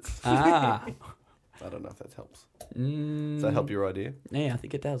cats. Ah. I don't know if that helps. Does that help your idea? Yeah, I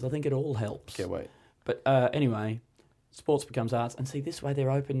think it does. I think it all helps. Can't wait. But anyway, sports becomes arts. And see, this way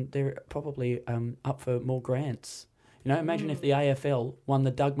they're probably up for more grants. You know, imagine if the AFL won the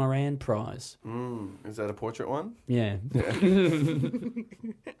Doug Moran Prize. Is that a portrait one? Yeah.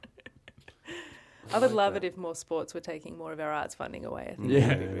 I would love it if more sports were taking more of our arts funding away. I think Yeah.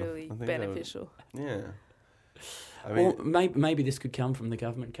 that would be really beneficial. Yeah. I mean, Or maybe this could come from the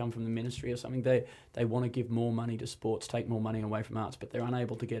government, come from the ministry or something. They want to give more money to sports, take more money away from arts, but they're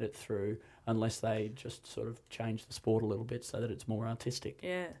unable to get it through unless they just sort of change the sport a little bit so that it's more artistic.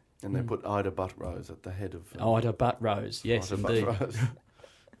 Yeah. and they put Ida Buttrose at the head of... Ida Buttrose, yes, Ida indeed. Buttrose.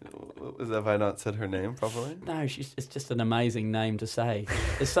 Have I not said her name properly? No, it's just an amazing name to say.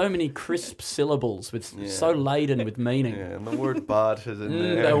 There's so many crisp syllables with so laden with meaning. Yeah, and the word butt is in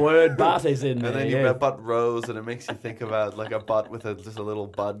there. The word butt is in there. And then you've got butt rose, and it makes you think about like a butt with just a little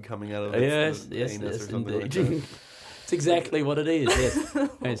bud coming out of its anus or something like that. It's exactly what it is. Yes.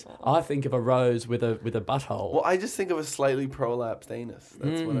 Yes. I think of a rose with a butthole. Well, I just think of a slightly prolapsed anus.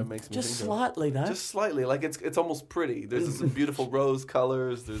 That's what it makes me just think slightly, of. though. Just slightly, like it's almost pretty. There's some beautiful rose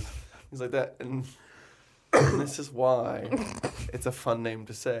colors. There's things like that, and this is why it's a fun name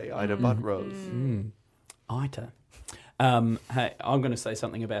to say, Ida Buttrose. Ida. Hey, I'm going to say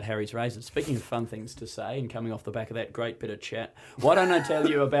something about Harry's razors. Speaking of fun things to say, and coming off the back of that great bit of chat, why don't I tell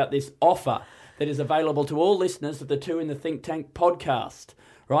you about this offer that is available to all listeners of the Two in the Think Tank podcast,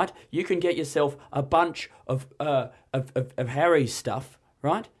 right? You can get yourself a bunch of Harry's stuff,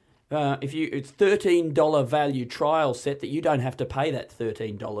 right? It's $13 value trial set that you don't have to pay that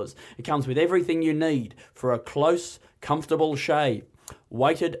 $13. It comes with everything you need for a close, comfortable shave.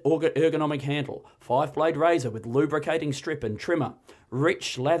 Weighted ergonomic handle, 5-blade razor with lubricating strip and trimmer,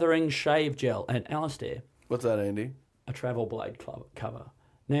 rich lathering shave gel, and Alistair, What's that, Andy? a travel blade cover.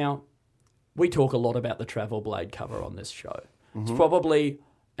 Now, we talk a lot about the travel blade cover on this show. It's probably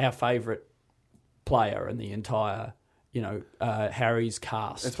our favourite player in the entire, Harry's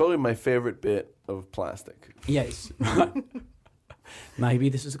cast. It's probably my favorite bit of plastic. Yes. Maybe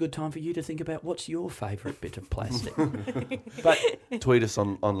this is a good time for you to think about what's your favourite bit of plastic. But Tweet us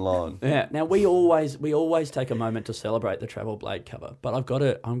online. yeah, now we always take a moment to celebrate the travel blade cover, but I've got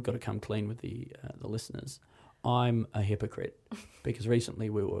to come clean with the listeners. I'm a hypocrite because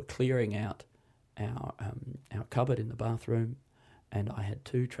recently we were clearing out our cupboard in the bathroom, and I had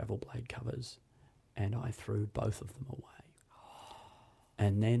 2 travel blade covers, and I threw both of them away.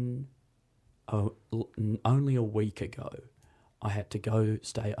 And then, only a week ago, I had to go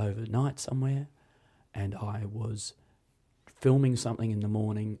stay overnight somewhere, and I was filming something in the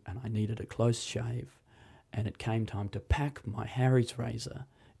morning, and I needed a close shave, and it came time to pack my Harry's razor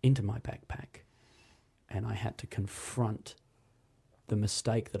into my backpack, and I had to confront the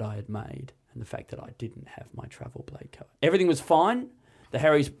mistake that I had made and the fact that I didn't have my travel blade cover. Everything was fine. The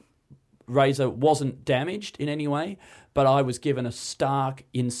Harry's razor wasn't damaged in any way, but I was given a stark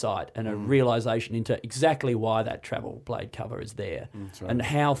insight and a realisation into exactly why that travel blade cover is there, and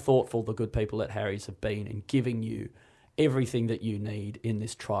how thoughtful the good people at Harry's have been in giving you everything that you need in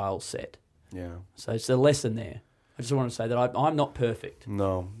this trial set. Yeah. So it's a lesson there. I just want to say that I'm not perfect.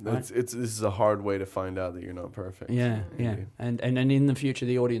 No, Right? this is a hard way to find out that you're not perfect. Yeah. Maybe. And in the future,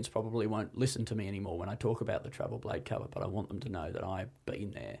 the audience probably won't listen to me anymore when I talk about the travel blade cover, but I want them to know that I've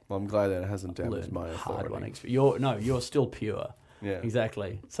been there. Well, I'm glad that it hasn't damaged Learned my hard authority. You're still pure. Yeah.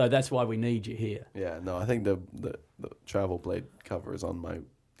 Exactly. So that's why we need you here. Yeah, no, I think the travel blade cover is on my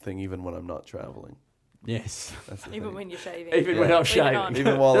thing even when I'm not traveling. Yes. That's the Even thing. when you're shaving. Even when I'm shaving. on.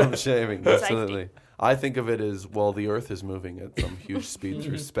 Even while I'm shaving, Safety. absolutely. I think of it as, well, the Earth is moving at some huge speed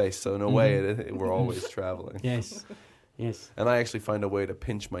through space, so in a way, we're always traveling. Yes. Yes. And I actually find a way to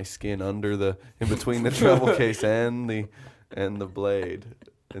pinch my skin in between the travel case and the blade,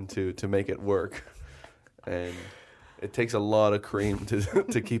 and to make it work. And it takes a lot of cream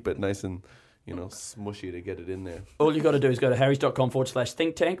to keep it nice and smushy to get it in there. All you got to do is go to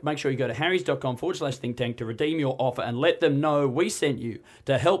harrys.com/think tank. Make sure you go to harrys.com/think tank to redeem your offer and let them know we sent you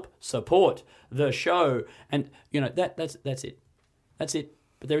to help support the show. And that's it. That's it.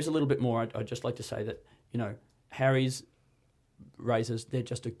 But there is a little bit more. I'd just like to say that Harry's razors, they're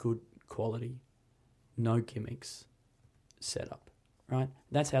just a good quality, no gimmicks setup. Right,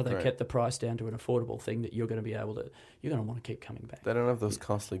 that's how they kept the price down to an affordable thing that you're going to want to keep coming back. They don't have those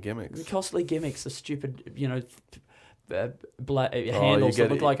costly gimmicks. Costly gimmicks, the stupid, handles that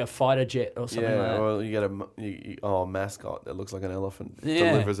look like a fighter jet or something like that. Or you get a mascot that looks like an elephant,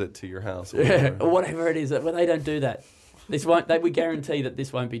 Yeah. delivers it to your house. Or whatever it is. Well, they don't do that. This won't. They would guarantee that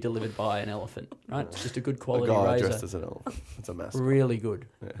this won't be delivered by an elephant. Right, it's just a good A quality guy razor. dressed as an elephant. It's a mascot. Really good.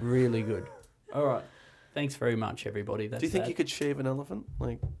 Yeah. Really good. All right. Thanks very much, everybody. That's Do you think you could shave an elephant?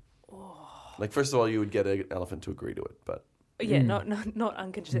 Like first of all, you would get an elephant to agree to it, but Yeah, not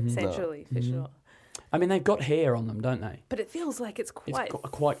unconsensually, for sure. I mean, they've got hair on them, don't they? But it feels like it's quite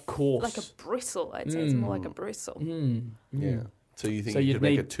Quite coarse. like a bristle. I'd say it's more like a bristle. yeah. So you think So you you'd could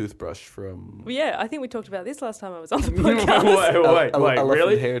make need- a toothbrush from Well, yeah, I think we talked about this last time I was on the wait, podcast. elephant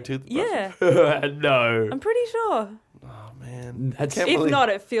really? hair toothbrush? Yeah, No. I'm pretty sure. Oh man, That's- Can't If believe- not,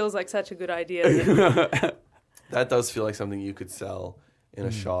 it feels like such a good idea. that- that does feel like something you could sell in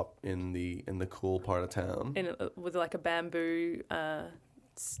a shop in the cool part of town. with like a bamboo.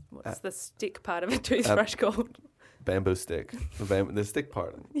 What's the stick part of a toothbrush called? Bamboo stick, the stick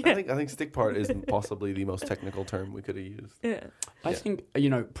part. Yeah. I think stick part is possibly the most technical term we could have used. Yeah. I think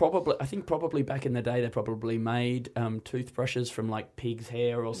probably back in the day they probably made toothbrushes from like pig's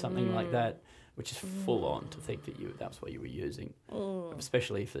hair or something like that, which is full on to think that that's what you were using,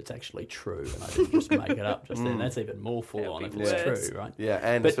 especially if it's actually true and I didn't just make it up just then. That's even more full on if be it's worse. true, right? Yeah,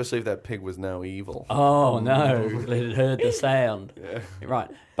 and But- especially if that pig was now evil. Oh no, it heard the sound. Yeah. Right,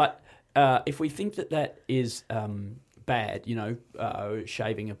 but if we think that is bad,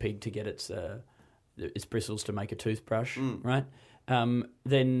 shaving a pig to get its bristles to make a toothbrush, right?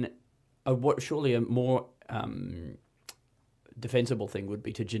 Then surely a more defensible thing would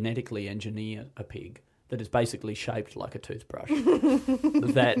be to genetically engineer a pig that is basically shaped like a toothbrush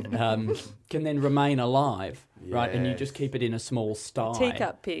that can then remain alive, right? And you just keep it in a small sty.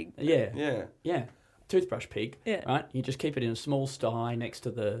 Teacup pig. Yeah. Yeah. Toothbrush pig, Yeah. right? You just keep it in a small sty next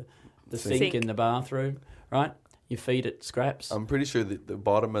to the sink Sink. in the bathroom, right? You feed it scraps. I'm pretty sure that the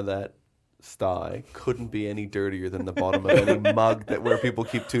bottom of that sty couldn't be any dirtier than the bottom of any mug where people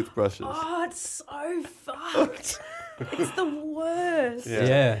keep toothbrushes. Oh, it's so fucked. It's the worst.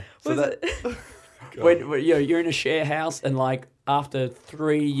 Yeah. So that when you're in a share house and like after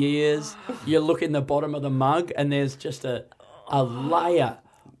 3 years, you look in the bottom of the mug and there's just a layer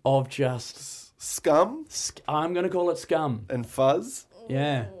of just scum I'm going to call it scum. and fuzz.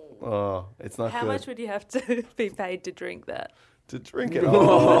 Yeah. Oh, it's not How good. much would you have to be paid to drink that? To drink it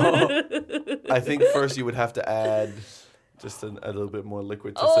all. I think first you would have to add just a little bit more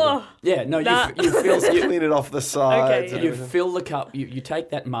liquid to sort Yeah, no, Nah. you fill of clean it off the sides. Okay, and You everything. fill the cup, you take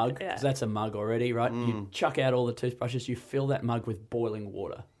that mug, Yeah. 'cause that's a mug already, right? You chuck out all the toothbrushes, you fill that mug with boiling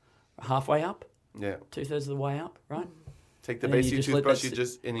water. Halfway up, Yeah. 2/3 of the way up, right? Take the And then base of you your just let toothbrush,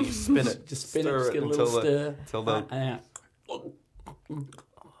 that and you spin it. Just spin Stir it, just get a little stir. Until the and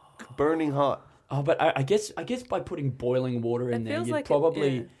burning hot. Oh, but I guess by putting boiling water in It there, feels you'd like it-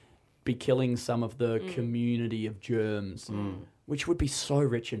 probably yeah. be killing some of the community of germs, which would be so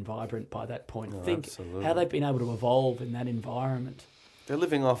rich and vibrant by that point. Think absolutely. how they've been able to evolve in that environment. They're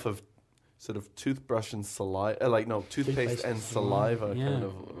living off of sort of toothbrush and saliva, toothpaste and saliva kind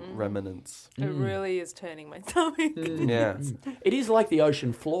of remnants. It really is turning my stomach. Yeah. It is like the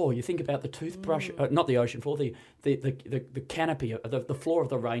ocean floor. You think about the toothbrush, not the ocean floor, the canopy, the floor of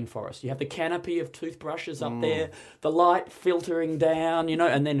the rainforest. You have the canopy of toothbrushes up there, the light filtering down,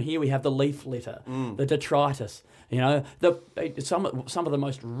 and then here we have the leaf litter, the detritus, some of the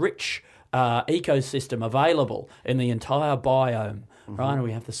most rich ecosystem available in the entire biome. Right, and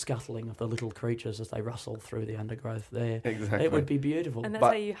we have the scuttling of the little creatures as they rustle through the undergrowth there. Exactly. It would be beautiful. And that's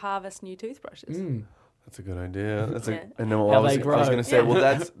how you harvest new toothbrushes. That's a good idea. And then How they grow. I was going to say,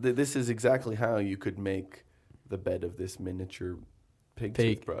 this is exactly how you could make the bed of this miniature pig.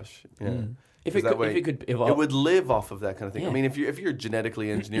 Toothbrush. Yeah. If it could evolve. It would live off of that kind of thing. Yeah. I mean, if you're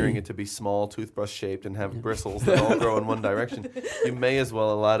genetically engineering it to be small, toothbrush shaped, and have bristles that all grow in one direction, you may as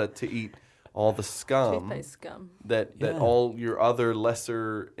well allow it to eat all the scum, toothpaste scum that all your other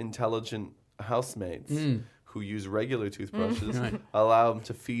lesser intelligent housemates who use regular toothbrushes allow them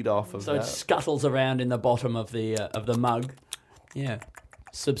to feed off of. So that. it scuttles around in the bottom of the mug,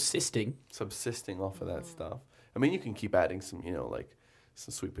 subsisting off of that stuff. I mean, you can keep adding some,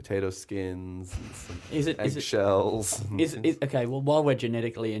 some sweet potato skins and some eggshells. Okay, well, while we're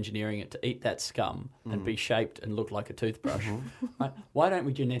genetically engineering it to eat that scum and be shaped and look like a toothbrush, right, why don't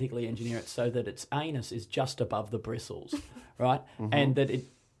we genetically engineer it so that its anus is just above the bristles, right? And that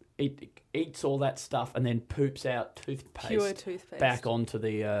it eats all that stuff and then poops out pure toothpaste back onto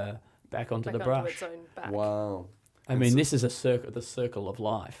the brush. Onto its own back. Wow. I mean, this is the circle of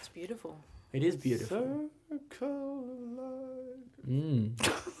life. It's beautiful. It is beautiful. Circle of life.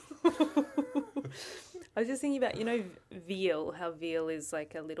 I was just thinking about, veal, how veal is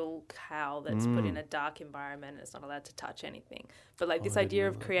like a little cow that's put in a dark environment and it's not allowed to touch anything. But like this idea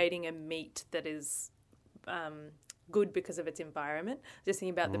of creating a meat that is good because of its environment. Just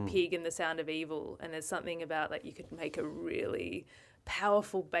thinking about the pig and the Sound of Evil, and there's something about like you could make a really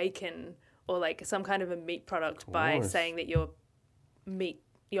powerful bacon or like some kind of a meat product by saying that your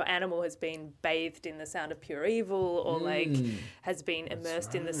animal has been bathed in the sound of pure evil or has been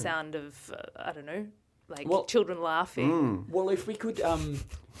immersed in the sound of, children laughing. Well, if we could,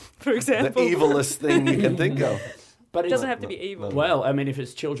 for example. The evilest thing you can think of. But it doesn't have to be evil. Well, I mean, if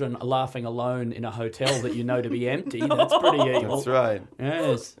it's children laughing alone in a hotel that you know to be empty, that's pretty evil. That's right.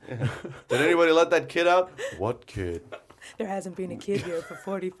 Yes. Did anybody let that kid out? What kid? There hasn't been a kid here for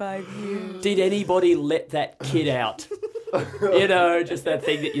 45 years. Did anybody let that kid out? Just that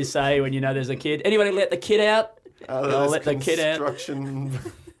thing that you say when you know there's a kid. Anybody let the kid out? I'll let the kid out.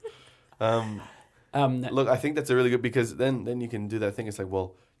 Look, I think that's a really good, because then you can do that thing. It's like,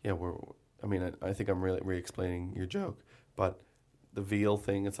 well, yeah, I think I'm really re-explaining your joke, but the veal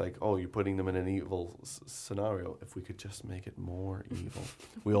thing, it's like, oh, you're putting them in an evil scenario. If we could just make it more evil.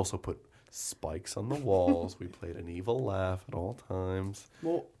 We also put spikes on the walls. We played an evil laugh at all times.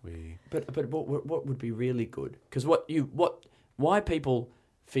 Well, but what would be really good? Because why people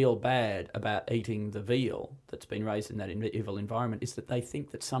feel bad about eating the veal that's been raised in that evil environment is that they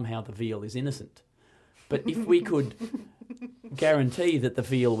think that somehow the veal is innocent. But if we could guarantee that the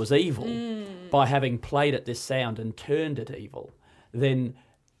veal was evil by having played at this sound and turned it evil, then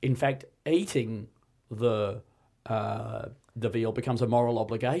in fact eating the veal becomes a moral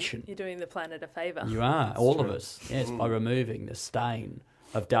obligation. You're doing the planet a favour. You are, all of us, yes, by removing the stain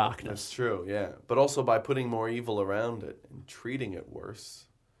of darkness. That's true, yeah. But also by putting more evil around it and treating it worse,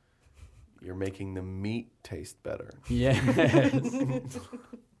 you're making the meat taste better. Yes.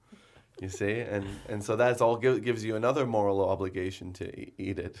 You see? And so that's all gives you another moral obligation to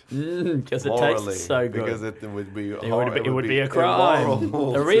eat it. Because it tastes so good. Because it would be it would be a crime.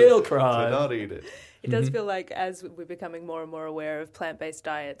 A real crime. To not eat it. It does feel like as we're becoming more and more aware of plant-based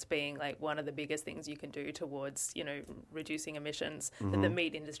diets being like one of the biggest things you can do towards, reducing emissions, that the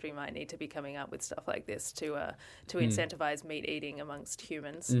meat industry might need to be coming up with stuff like this to incentivize meat eating amongst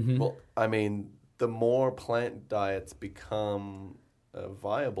humans. Well, I mean, the more plant diets become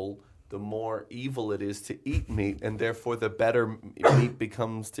viable, the more evil it is to eat meat, and therefore the better meat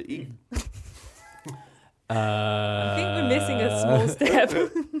becomes to eat. I think we're missing a small step.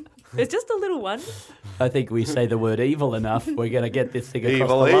 It's just a little one. I think we say the word evil enough. We're going to get this thing across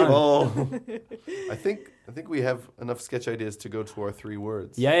the line. Evil. I think we have enough sketch ideas to go to our 3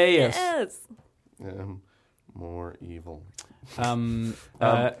 words. Yes. More evil. And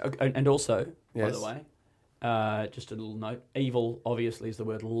also, by the way, just a little note, evil obviously is the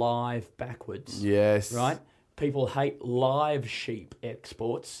word live backwards. Yes. Right? People hate live sheep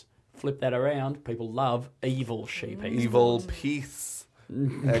exports. Flip that around. People love evil sheep exports. Evil peace.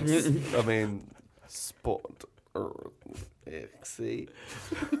 Sport. XC.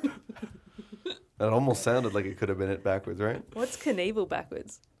 It almost sounded like it could have been it backwards, right? What's Knievel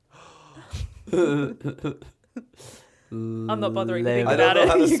backwards? I'm not bothering to think I don't about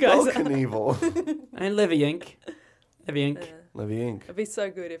know how to it. You spell guys are. Knievel. And Levy Ink. Levy Ink. Levy ink. It'd be so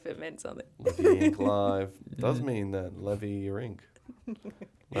good if it meant something. Levy ink live. Does mean that. Levy your ink.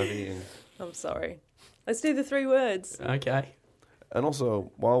 Levy ink. I'm sorry. Let's do the 3 words. Okay. And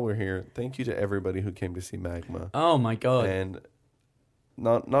also, while we're here, thank you to everybody who came to see Magma. Oh my God. And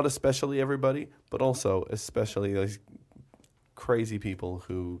not especially everybody, but also especially these crazy people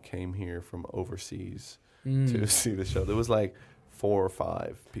who came here from overseas to see the show. There was like 4 or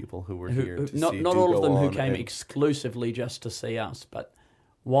 5 people who were here to not see not Do all of Go them who On came and- exclusively just to see us, but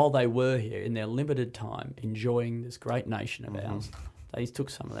while they were here in their limited time enjoying this great nation of ours, they took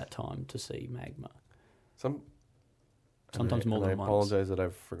some of that time to see Magma. Sometimes more than I once. apologize that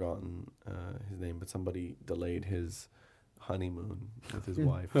I've forgotten his name, but somebody delayed his honeymoon with his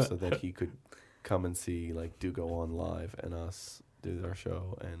wife so that he could come and see like Do Go On live and us do our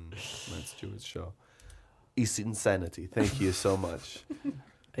show and Matt Stewart's show. It's insanity. Thank you so much.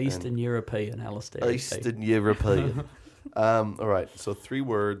 Eastern European, Alistair. Eastern European. All right, so 3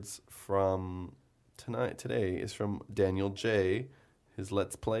 words from today is from Daniel J. His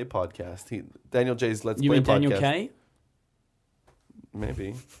Let's Play podcast. Daniel J's Let's You Play mean podcast. Daniel K?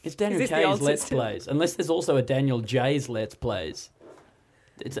 Maybe. It's Daniel Is this the K's old Let's system? Plays. Unless there's also a Daniel J's Let's Plays.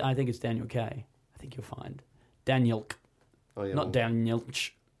 I think it's Daniel K. I think you'll find. Daniel, Oh yeah. not well, Daniel.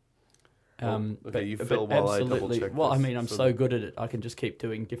 okay, you fill while I double check Well, I this, mean, I'm so so good at it. I can just keep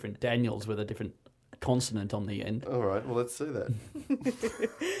doing different Daniels with a different consonant on the end. All right. Well, let's see that.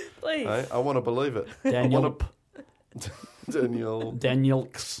 Please. I want to believe it. Daniel, Daniel.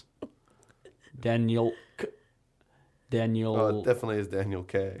 Danielks, Daniel, Daniel. Oh, it definitely is Daniel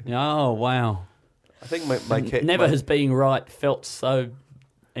K. Oh wow! I think my K. Never my- has being right felt so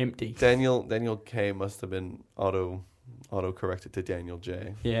empty. Daniel K must have been auto corrected to Daniel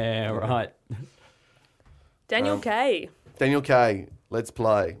J. Yeah, right. Daniel K. Daniel K. Let's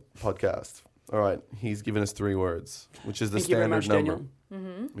Play podcast. All right, he's given us 3 words, which is the Thank you very standard much, number.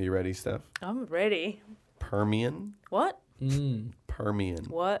 Daniel. Are you ready, Steph? I'm ready. Permian. What? Permian.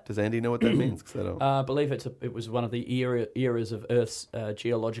 What? Does Andy know what that means? 'Cause I don't. I believe it was one of the eras of Earth's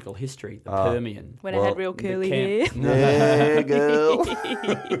geological history, the Permian. When it had real curly hair. Yeah, girl.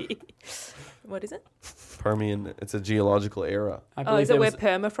 What is it? Permian. It's a geological era. I Oh, believe is it there where was-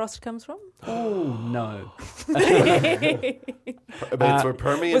 permafrost comes from? Oh no! But it's where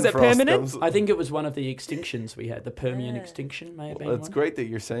Permian was it frost permanent? comes. I think it was one of the extinctions we had. The Permian extinction may have been Well, it's one. great that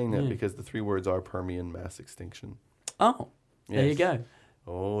you're saying that Yeah. because the 3 words are Permian mass extinction. Oh, there you Yes. go.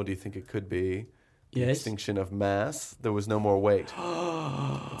 Oh, do you think it could be the Yes. extinction of mass? There was no more weight.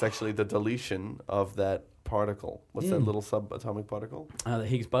 It's actually the deletion of that particle. What's that little subatomic particle? The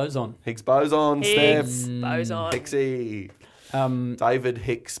Higgs boson. Higgs boson, Higgs Steph. boson. Higgsy. David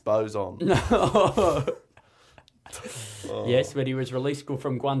Hicks boson. Yes, when he was released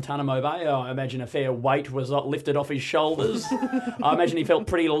from Guantanamo Bay, I imagine a fair weight was lifted off his shoulders. I imagine he felt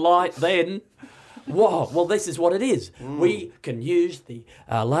pretty light then. Whoa, well, this is what it is. We can use the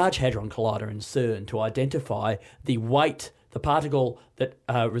Large Hadron Collider in CERN to identify the weight, the particle that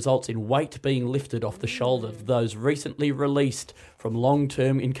results in weight being lifted off the shoulder of those recently released from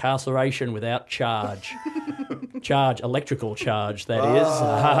long-term incarceration without charge. Electrical charge, that is.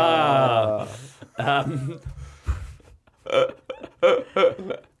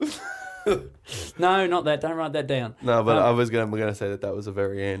 No, not that. Don't write that down. No, but I'm gonna say that was a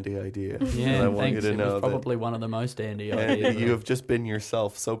very Andy idea. Yeah, and I want thanks. you to It know was probably one of the most Andy that ideas. Andy, you have just been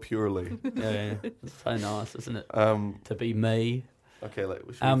yourself so purely. Yeah, it's so nice, isn't it? Um, To be me. okay, should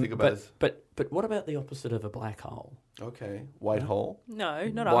we think about this? but what about the opposite of a black hole? Okay, white hole. No,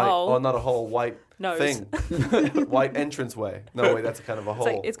 not a White, hole. Oh, not a hole. White Nose. thing. White entranceway. No, wait, that's a kind of a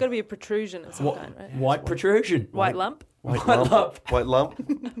hole. It's got to be a protrusion of some kind, right? White protrusion. White lump. White lump. lump. White lump.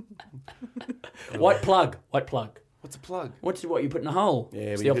 White plug. White plug. What's a plug? What's what you put in a hole? Yeah,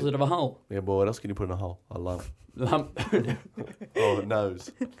 it's but the you opposite of a hole. Yeah, but what else can you put in a hole? A lump. Lump. Oh, a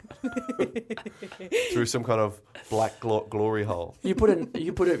nose. Through some kind of black glory hole. you put a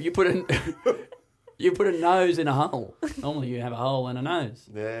nose in a hole. Normally you have a hole and a nose.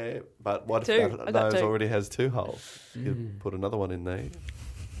 Yeah, but what Two. if I that got nose two. already has 2 holes? You put another one in there.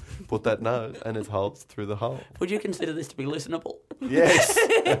 Put that nose and its holes through the hole. Would you consider this to be listenable? Yes.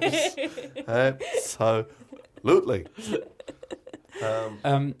 Absolutely.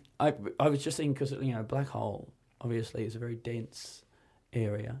 I was just thinking because black hole obviously is a very dense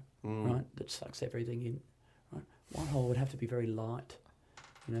area, right? That sucks everything in. Right? White hole would have to be very light,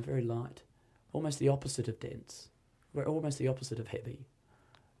 very light, almost the opposite of dense, almost the opposite of heavy.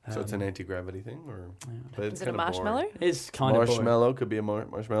 So it's an anti-gravity thing, or but it's Is it a kinda marshmallow? boring. It's kind of Marshmallow could be a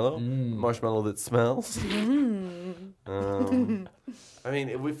marshmallow. Marshmallow that smells. I mean,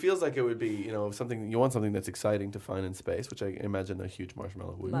 it feels like it would be, something you want something that's exciting to find in space, which I imagine a huge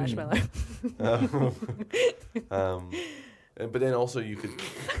marshmallow would. Marshmallow. But then also you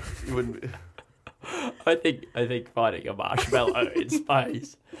would. I think finding a marshmallow in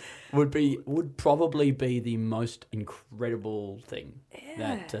space would probably be the most incredible thing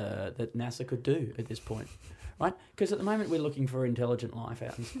that NASA could do at this point, right? Because at the moment we're looking for intelligent life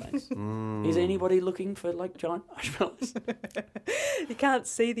out in space. Is anybody looking for like giant marshmallows? You can't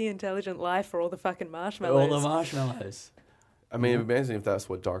see the intelligent life for all the fucking marshmallows. All the marshmallows. I mean, it'd be amazing if that's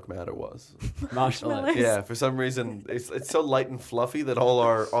what dark matter was. Marshmallows. Yeah, for some reason it's so light and fluffy that all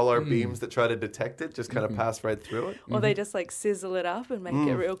our beams that try to detect it just kind of pass right through it. Or they just like sizzle it up and make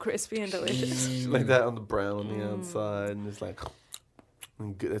it real crispy and delicious. Like that on the brown on the outside, and it's like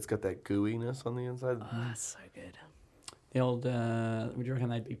it's got that gooiness on the inside. Oh, so good. The old, would you reckon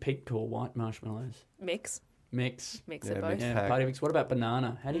they'd be pink or white marshmallows? Mix Mix. it Yeah, both. mix. Yeah, Pack. party mix. What about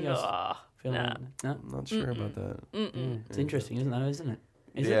banana? How do you guys feel nah. about that? No? I'm not sure about that. Yeah, it's interesting, isn't it?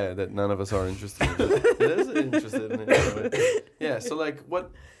 Is yeah, it? that none of us are interested in it. It is interested in it. Anyway. Yeah, so like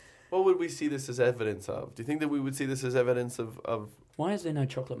what would we see this as evidence of? Do you think that we would see this as evidence of Why is there no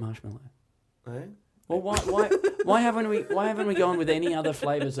chocolate marshmallow? eh? Well, why haven't we gone with any other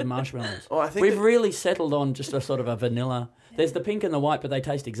flavours of marshmallows? Oh, I think We've really settled on just a sort of a vanilla. There's the pink and the white, but they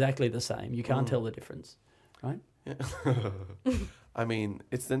taste exactly the same. You can't tell the difference, right? Yeah. I mean,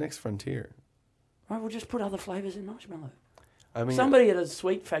 it's the next frontier. Right, we'll just put other flavours in marshmallow. I mean, Somebody at a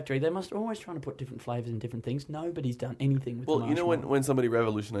sweet factory, they must always trying to put different flavours in different things. Nobody's done anything with the well, you know marshmallow. when somebody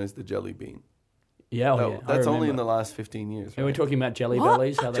revolutionized the jelly bean. Yeah, That's only in the. the last 15 years. We're Right? talking about Jelly What?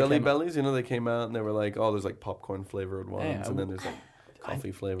 Bellies. How they Jelly came up. bellies, they came out and they were like, oh, there's like popcorn flavored ones, Yeah, and then there's like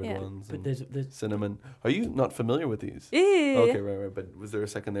coffee flavored Yeah. ones, But and there's cinnamon. Are you not familiar with these? Yeah. Okay, right. But was there a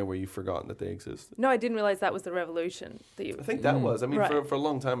second there where you've forgotten that they existed? No, I didn't realize that was the revolution. That you. I think that was. I mean, Right. for a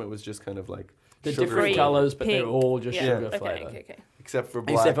long time, it was just kind of like the sugar different Green, colours, but they're pink. all just Yeah. sugar Okay, flavour. okay. except for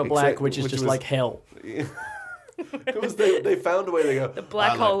black. Except for black, which is just like hell. It was they found a way to go. The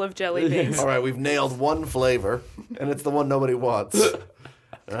black hole of jelly beans. All right, we've nailed one flavor, and it's the one nobody wants.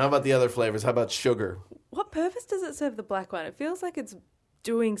 And how about the other flavors? How about sugar? What purpose does it serve, the black one? It feels like it's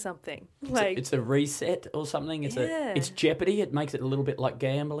doing something. Like It's a reset or something. Yeah. It's Jeopardy. It makes it a little bit like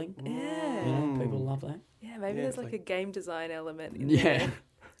gambling. yeah, You know, people love that. yeah. Maybe Yeah, there's it's like a game design element. In Yeah. there.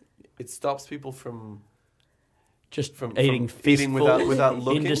 It stops people from Just From eating eating without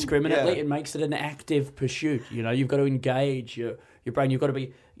looking? indiscriminately. Yeah. It makes it an active pursuit. You've got to engage your brain. You've got to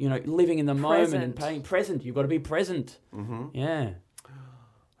be, living in the moment and Present. paying present. You've got to be present. Mm-hmm. Yeah.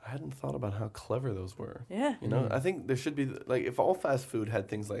 I hadn't thought about how clever those were. Yeah. I think there should be like if all fast food had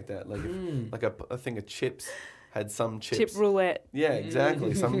things like that, like if, like a thing of chips had some chips. Chip roulette. Yeah,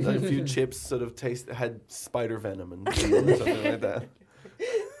 exactly. A few chips sort of had spider venom and something like that.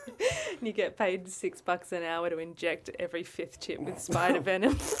 And you get paid $6 an hour to inject every fifth chip with spider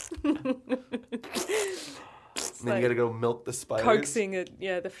venom. And then you got to go milk the spiders. Coaxing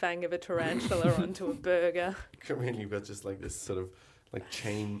the fang of a tarantula onto a burger. Come in, you've got just like this sort of like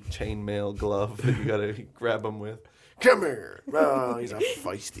chain mail glove that you got to grab him with. Come here. Oh, he's a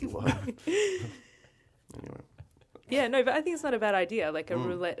feisty one. Anyway. Yeah, no, but I think it's not a bad idea, like a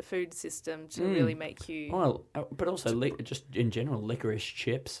roulette food system to really make you... Well, but also just in general, licorice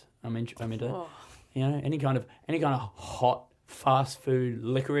chips. I'm into that. Oh. Any kind of hot fast food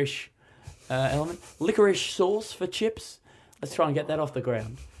licorice element. Licorice sauce for chips. Let's try and get that off the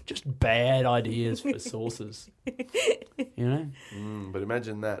ground. Just bad ideas for sauces. But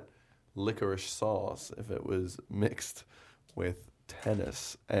imagine that licorice sauce if it was mixed with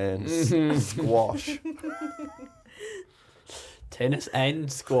tennis and squash. Tennis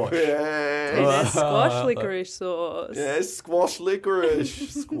and squash. Yeah. Tennis squash licorice sauce. Yes, squash licorice.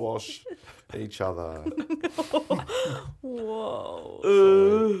 Squash each other.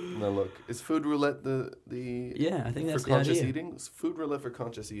 Whoa. Now look, is food roulette the Yeah, I think that's for the conscious idea. eating? Is food roulette for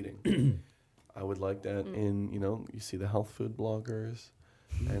conscious eating. I would like that in, you see the health food bloggers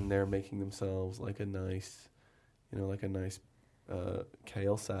and they're making themselves like a nice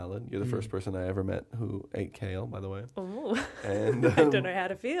kale salad. You're the first person I ever met who ate kale, by the way. Oh. And I don't know how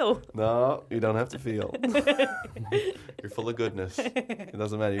to feel. No, you don't have to feel. You're full of goodness. It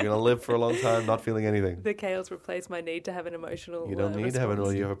doesn't matter. You're going to live for a long time not feeling anything. The kales replace my need to have an emotional You don't need to have an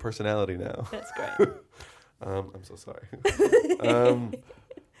response. you have a personality now. That's great. I'm so sorry.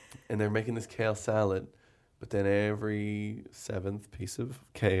 And they're making this kale salad, but then every seventh piece of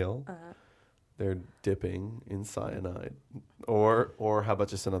kale, they're dipping in cyanide, or how about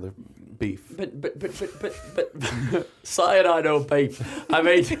just another beef? But cyanide or beef? I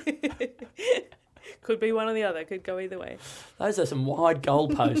mean, could be one or the other. Could go either way. Those are some wide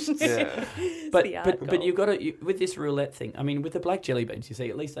goalposts. Yeah. But you've got to with this roulette thing. I mean, with the black jelly beans, you see,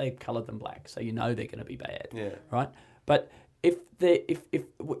 at least they coloured them black, so you know they're going to be bad. Yeah. Right. But if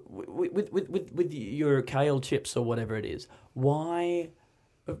with your kale chips or whatever it is, why?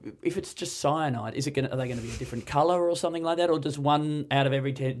 If it's just cyanide, are they going to be a different colour or something like that, or does 1 out of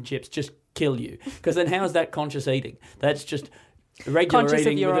every 10 chips just kill you? Because then how is that conscious eating? That's just regular conscious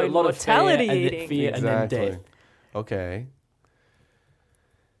eating of your with a own lot of mortality fear eating. and then death. Okay.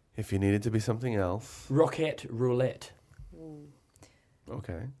 If you need it to be something else. Roquette roulette.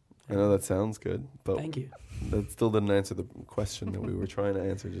 Okay. I know that sounds good, but Thank you. that still didn't answer the question that we were trying to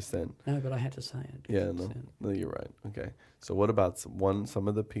answer just then. No, but I had to say it. Yeah, no, you're right. Okay. So what about some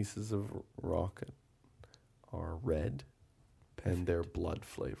of the pieces of rocket are red and they're blood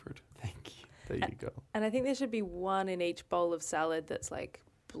flavored. Thank you. There you go. And I think there should be 1 in each bowl of salad that's like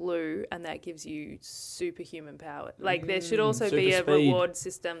blue, and that gives you superhuman power. Like there should also be a speed. Reward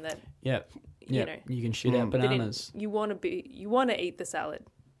system that you know, you can shoot out bananas. you want to eat the salad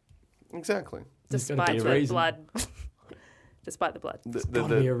Exactly. despite the blood. Despite the blood.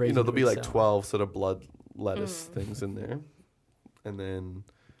 Gotta be a reason there'll to be eat like salad. 12 sort of blood lettuce things in there, and then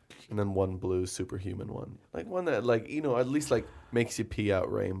 1 blue superhuman one, like one that at least like makes you pee out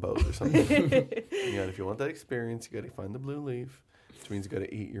rainbows or something. If you want that experience, you got to find the blue leaf, which means you got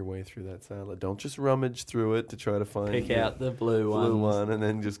to eat your way through that salad. Don't just rummage through it to try to find Pick out the blue one and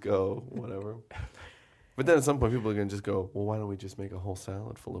then just go whatever. But then at some point, people are going to just go, well, why don't we just make a whole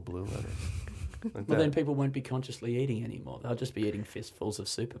salad full of blue lettuce? Well, then people won't be consciously eating anymore. They'll just be eating fistfuls of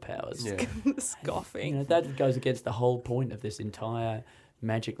superpowers. Yeah. Scoffing. That goes against the whole point of this entire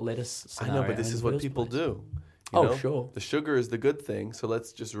magic lettuce scenario. I know, but this is what people do. Sure. The sugar is the good thing, so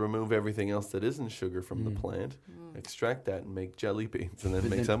let's just remove everything else that isn't sugar from the plant, extract that, and make jelly beans, and then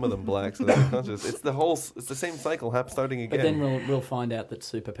make some of them black so they're conscious. It's the same cycle starting again. But then we'll find out that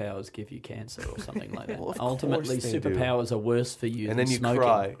superpowers give you cancer or something like that. Well, of Ultimately, course they do. superpowers are worse for you and than then you smoking.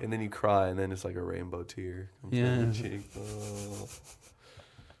 cry, and then it's like a rainbow tear comes down your cheek. Oh.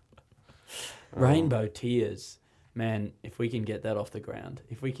 Rainbow tears. Man, if we can get that off the ground,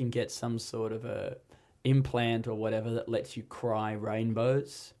 if we can get some sort of a implant or whatever that lets you cry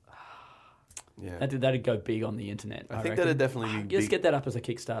rainbows, that'd go big on the internet. I think reckon. that'd definitely be Just big. get that up as a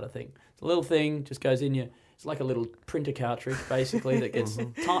Kickstarter thing. It's a little thing, just goes in it's like a little printer cartridge, basically, that gets,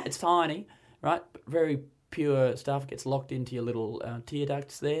 it's tiny, right? Very pure stuff, gets locked into your little tear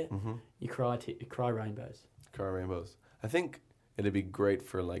ducts there. You cry rainbows. Cry rainbows. I think it'd be great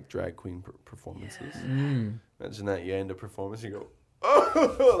for like drag queen performances. Imagine that you end a performance, you go,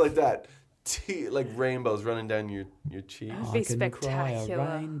 oh, like that. Like rainbows running down your cheeks. It'd be I can spectacular.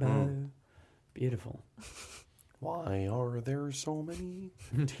 cry a rainbow. Beautiful. Why are there so many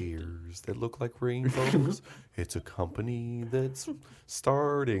tears that look like rainbows? It's a company that's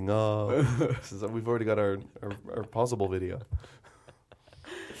starting up. We've already got our possible video.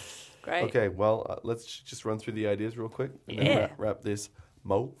 Great. Okay, well, let's just run through the ideas real quick and then wrap this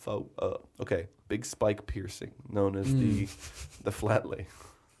mofo up. Okay, big spike piercing, known as the flatley.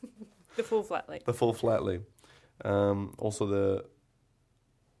 The full flatley. The full flatley. Also the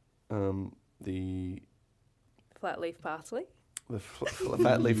Flat leaf parsley. the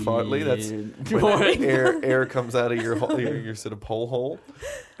fat leaf fartley. That's when air comes out of your sort of pole hole.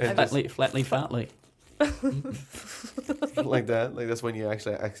 And Flatly, fartly. like that. Like that's when you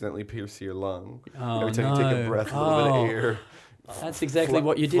actually accidentally pierce your lung. Oh, Every time you take a breath, a little bit of air. That's exactly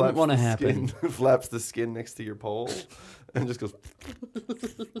what you didn't want to happen. Flaps the skin next to your pole and just goes.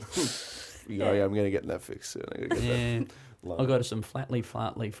 I'm going to get that fixed soon. I gotta get that lung. I'll go to some flatly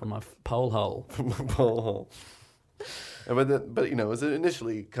from my pole hole. From my pole hole. But it was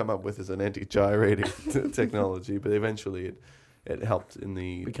initially come up with as an anti-gyrating technology, but eventually it helped in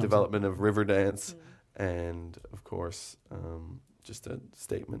the development of river dance and, of course, just a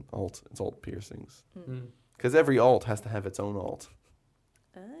statement alt. It's alt piercings. Because every alt has to have its own alt.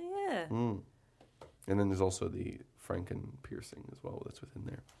 Yeah. And then there's also the Franken piercing as well that's within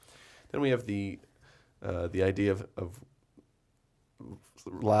there. Then we have the idea of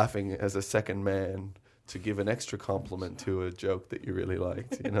laughing as a second man to give an extra compliment to a joke that you really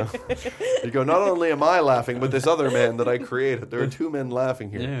liked, You go, not only am I laughing, but this other man that I created. There are 2 men laughing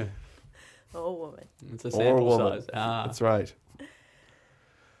here. Yeah. Or woman. It's a sample woman. size. That's right.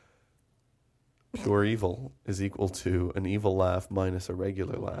 Pure evil is equal to an evil laugh minus a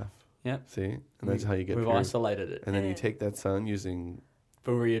regular laugh. Yep. See? And that's how you get We've pure. isolated it. And then you take that sound using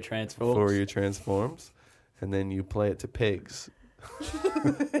Fourier transforms, and then you play it to pigs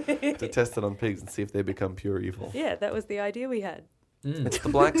to test it on pigs and see if they become pure evil. Yeah, that was the idea we had. It's the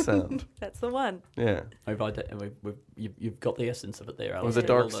black sound. That's the one. Yeah. You've got the essence of it there, Alex. It was a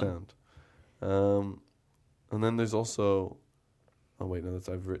dark sound. And then there's also... Oh, wait, no,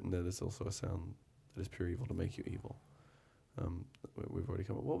 I've written that it's also a sound that is pure evil to make you evil. We've already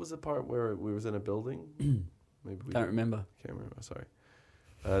come up. What was the part where we was in a building? Maybe we Don't remember. Can't remember, sorry.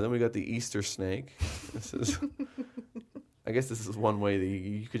 Then we got the Easter snake. This is... I guess this is one way that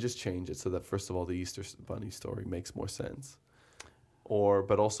you could just change it so that, first of all, the Easter bunny story makes more sense.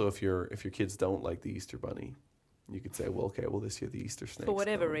 But also if your kids don't like the Easter bunny, you could say, well, okay, this year the Easter snake. For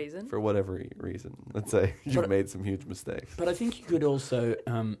whatever reason. For whatever reason. Let's say you've made some huge mistakes. But I think you could also,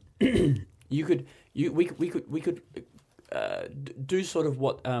 we could do sort of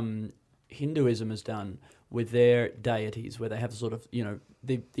what Hinduism has done with their deities, where they have sort of,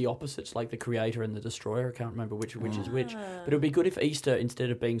 the opposites, like the creator and the destroyer. I can't remember which is which. But it would be good if Easter,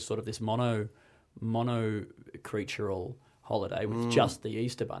 instead of being sort of this mono creatural holiday with just the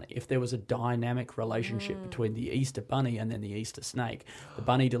Easter bunny, if there was a dynamic relationship between the Easter bunny and then the Easter snake. The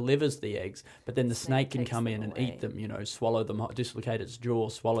bunny delivers the eggs, but then the snake can come in and eat them, swallow them, dislocate its jaw,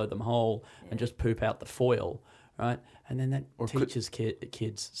 swallow them whole, and just poop out the foil, right? And then that teaches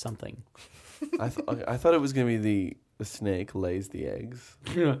kids something. I thought it was going to be the snake lays the eggs,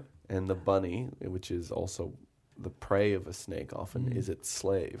 and the bunny, which is also the prey of a snake often, is its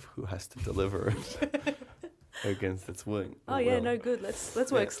slave who has to deliver it against its wing. Oh yeah, no good.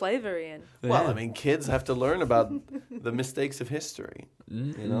 Let's work slavery in. Well, I mean, kids have to learn about the mistakes of history,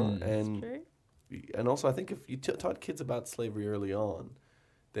 and also I think if you taught kids about slavery early on,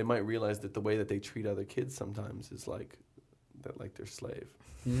 they might realize that the way that they treat other kids sometimes is like their slave.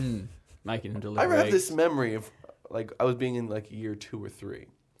 Making them deliver. I have this memory of I was being in year 2 or 3,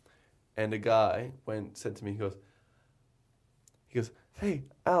 and a guy said to me, he goes, "Hey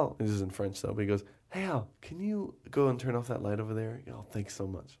Al," this is in French though, but he goes, "Hey Al, can you go and turn off that light over there?" Oh, thanks so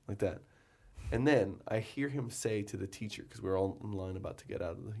much, like that. And then I hear him say to the teacher, because we're all in line about to get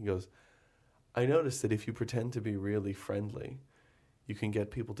out of he goes, "I noticed that if you pretend to be really friendly, you can get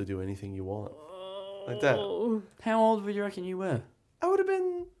people to do anything you want." Like that. How old would you reckon you were? I would have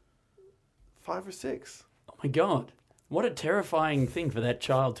been 5 or 6. Oh my God. What a terrifying thing for that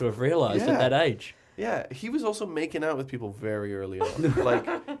child to have realised at that age. Yeah, he was also making out with people very early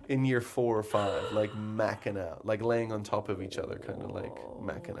on, in year 4 or 5, macking out, laying on top of each other, kind of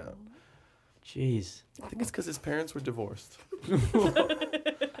macking out. Jeez. I think it's because his parents were divorced.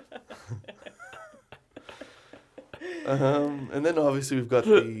 And then obviously we've got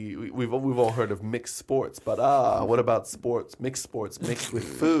we've all heard of mixed sports, but what about mixed sports mixed with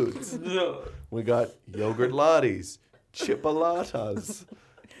foods? We got yogurt lattes, chipolatas,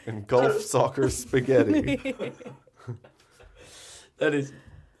 and golf soccer spaghetti. That is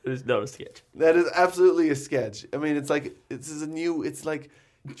not a sketch. That is absolutely a sketch. I mean, it's like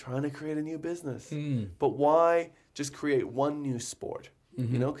trying to create a new business. But why just create one new sport?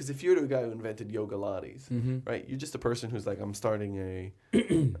 Because if you're the guy who invented yoga lattes, right? You're just a person who's I'm starting a,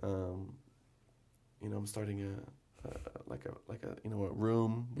 I'm starting a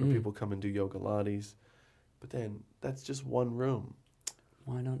room where people come and do yoga lattes. But then that's just one room.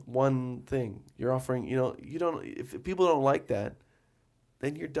 Why not? One thing you're offering. If people don't like that,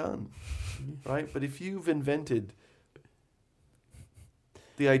 then you're done, right? But if you've invented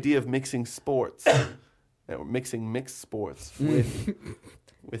the idea of mixing sports. We're mixing mixed sports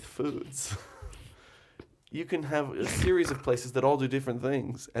with foods. You can have a series of places that all do different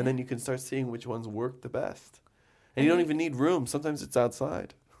things, and then you can start seeing which ones work the best. And you don't even need room. Sometimes it's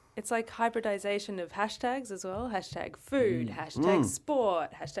outside. It's like hybridization of hashtags as well. Hashtag food, hashtag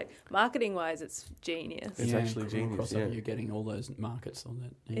sport, hashtag marketing-wise, it's genius. It's actually genius. You're getting all those markets on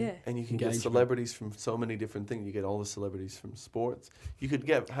that. Yeah. And you can get celebrities from so many different things. You get all the celebrities from sports. You could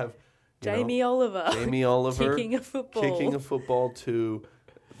have... Jamie Oliver kicking a football to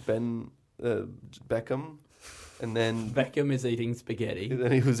Beckham, and then Beckham is eating spaghetti. And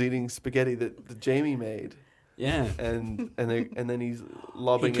then he was eating spaghetti that Jamie made. Yeah, and then he's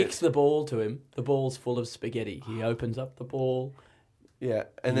lobbing. He kicks the ball to him. The ball's full of spaghetti. He opens up the ball. Yeah,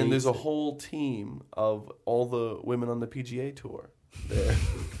 and then there's a whole team of all the women on the PGA Tour there,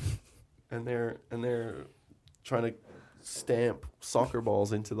 and they're trying to stamp soccer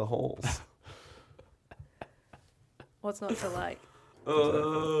balls into the holes. What's not to like?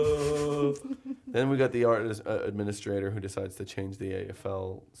 Then we got the art administrator who decides to change the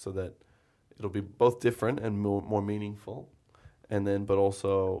AFL so that it'll be both different and more meaningful, and then but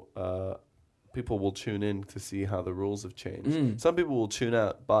also people will tune in to see how the rules have changed. Some people will tune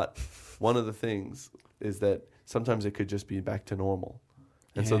out, but one of the things is that sometimes it could just be back to normal.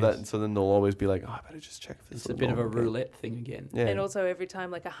 And so then they'll always be like, oh, I better just check if this is a bit of a roulette thing again. Yeah. And also every time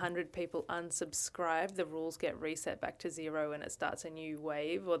like 100 people unsubscribe, the rules get reset back to 0 and it starts a new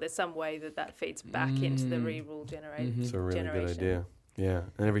wave, or there's some way that feeds back into the re-rule generation. It's a really good idea. Yeah.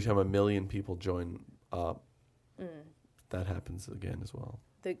 And every time 1 million people join up, that happens again as well.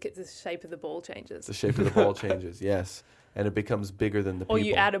 The shape of the ball changes. The shape of the ball changes, yes. And it becomes bigger than the people. Or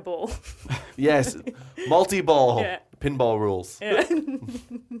you add a ball. Yes. Multi-ball. Yeah. Pinball rules. Yeah.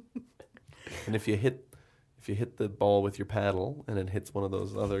 And if you hit the ball with your paddle and it hits one of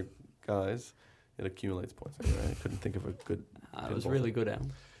those other guys, it accumulates points. Anyway, I couldn't think of a good It was really good, Al.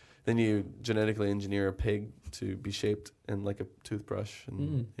 Then you genetically engineer a pig to be shaped and like a toothbrush.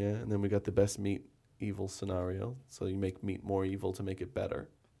 And and then we got the best meat evil scenario. So you make meat more evil to make it better,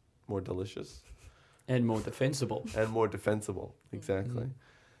 more delicious. And more defensible. Exactly.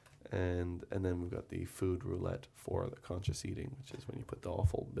 And then we've got the food roulette for the conscious eating, which is when you put the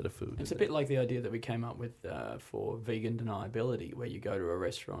awful bit of food. It's a bit like the idea that we came up with for vegan deniability, where you go to a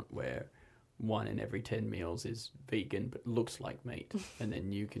restaurant where 1 in every 10 meals is vegan but looks like meat, and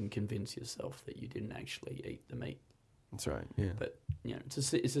then you can convince yourself that you didn't actually eat the meat. That's right. Yeah. But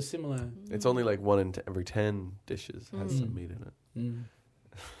it's a similar. It's only like 1 in every 10 dishes has some meat in it.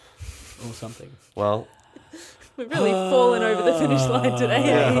 Or something. Well, we've really fallen over the finish line today.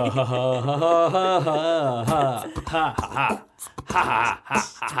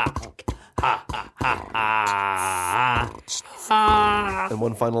 And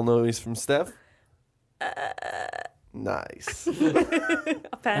one final noise from Steph. Nice.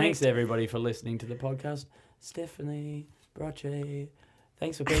 Thanks everybody for listening to the podcast. Stephanie, Brache,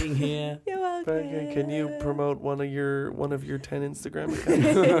 thanks for being here. You're welcome. Can you promote one of your 10 Instagram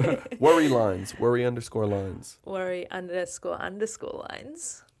accounts? Worry _lines. Worry__lines.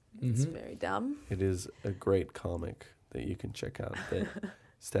 It's very dumb. It is a great comic that you can check out that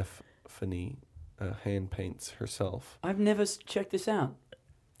Stephanie hand paints herself. I've never checked this out.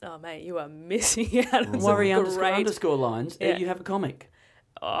 Oh, mate, you are missing out on Worry__lines. Yeah. You have a comic.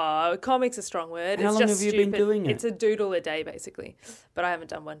 Oh, comic's a strong word. How it's long just have you been doing it? It's a doodle a day, basically. But I haven't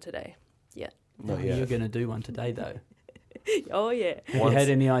done one today yet. Not yet. You're going to do one today, though. Oh, yeah. Have you had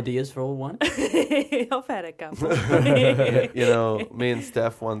any ideas for one? I've had a couple. Me and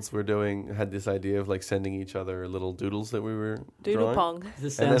Steph once had this idea of like sending each other little doodles that we were Doodle drawing. pong.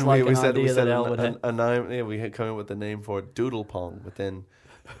 This sounds like an idea that Al would have. We had come up with the name for it, Doodle Pong, but then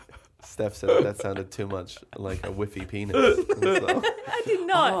Steph said that sounded too much like a whiffy penis. I did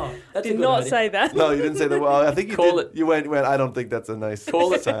not. Did not say that. No, you didn't say that. Well, I think you did. You went, I don't think that's a nice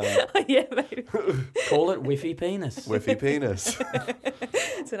sound. Yeah, maybe. Call it whiffy penis. Whiffy penis.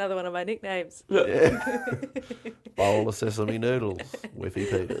 It's another one of my nicknames. Yeah. Bowl of sesame noodles. Whiffy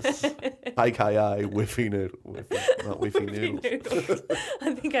penis. AKA whiffy noodle. Not whiffy noodles.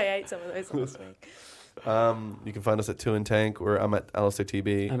 I think I ate some of those last week. You can find us at 2 and Tank, where I'm at Alistair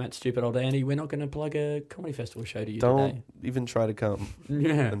TB. I'm at Stupid Old Andy. We're not going to plug a comedy festival show to you today. Don't even try to come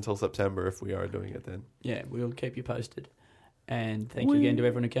until September if we are doing it then. Yeah, we'll keep you posted. And thank you again to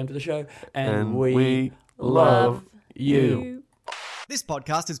everyone who came to the show. And we love you. This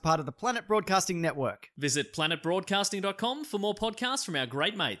podcast is part of the Planet Broadcasting Network. Visit planetbroadcasting.com for more podcasts from our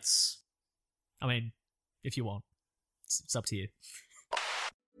great mates. I mean, if you want. It's up to you.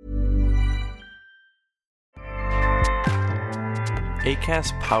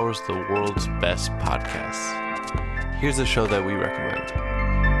 Acast powers the world's best podcasts. Here's a show that we recommend.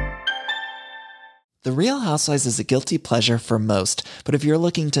 The Real Housewives is a guilty pleasure for most, but if you're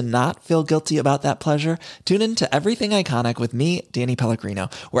looking to not feel guilty about that pleasure, tune in to Everything Iconic with me, Danny Pellegrino,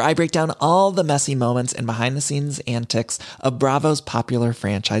 where I break down all the messy moments and behind-the-scenes antics of Bravo's popular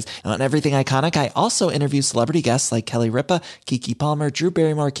franchise. And on Everything Iconic, I also interview celebrity guests like Kelly Ripa, Keke Palmer, Drew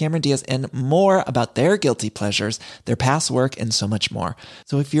Barrymore, Cameron Diaz, and more about their guilty pleasures, their past work, and so much more.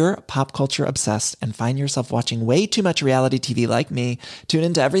 So if you're pop culture obsessed and find yourself watching way too much reality TV like me, tune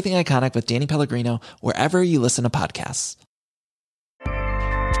in to Everything Iconic with Danny Pellegrino, wherever you listen to podcasts.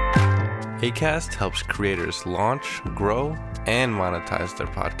 Acast helps creators launch, grow, and monetize their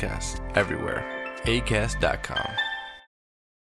podcasts everywhere. Acast.com.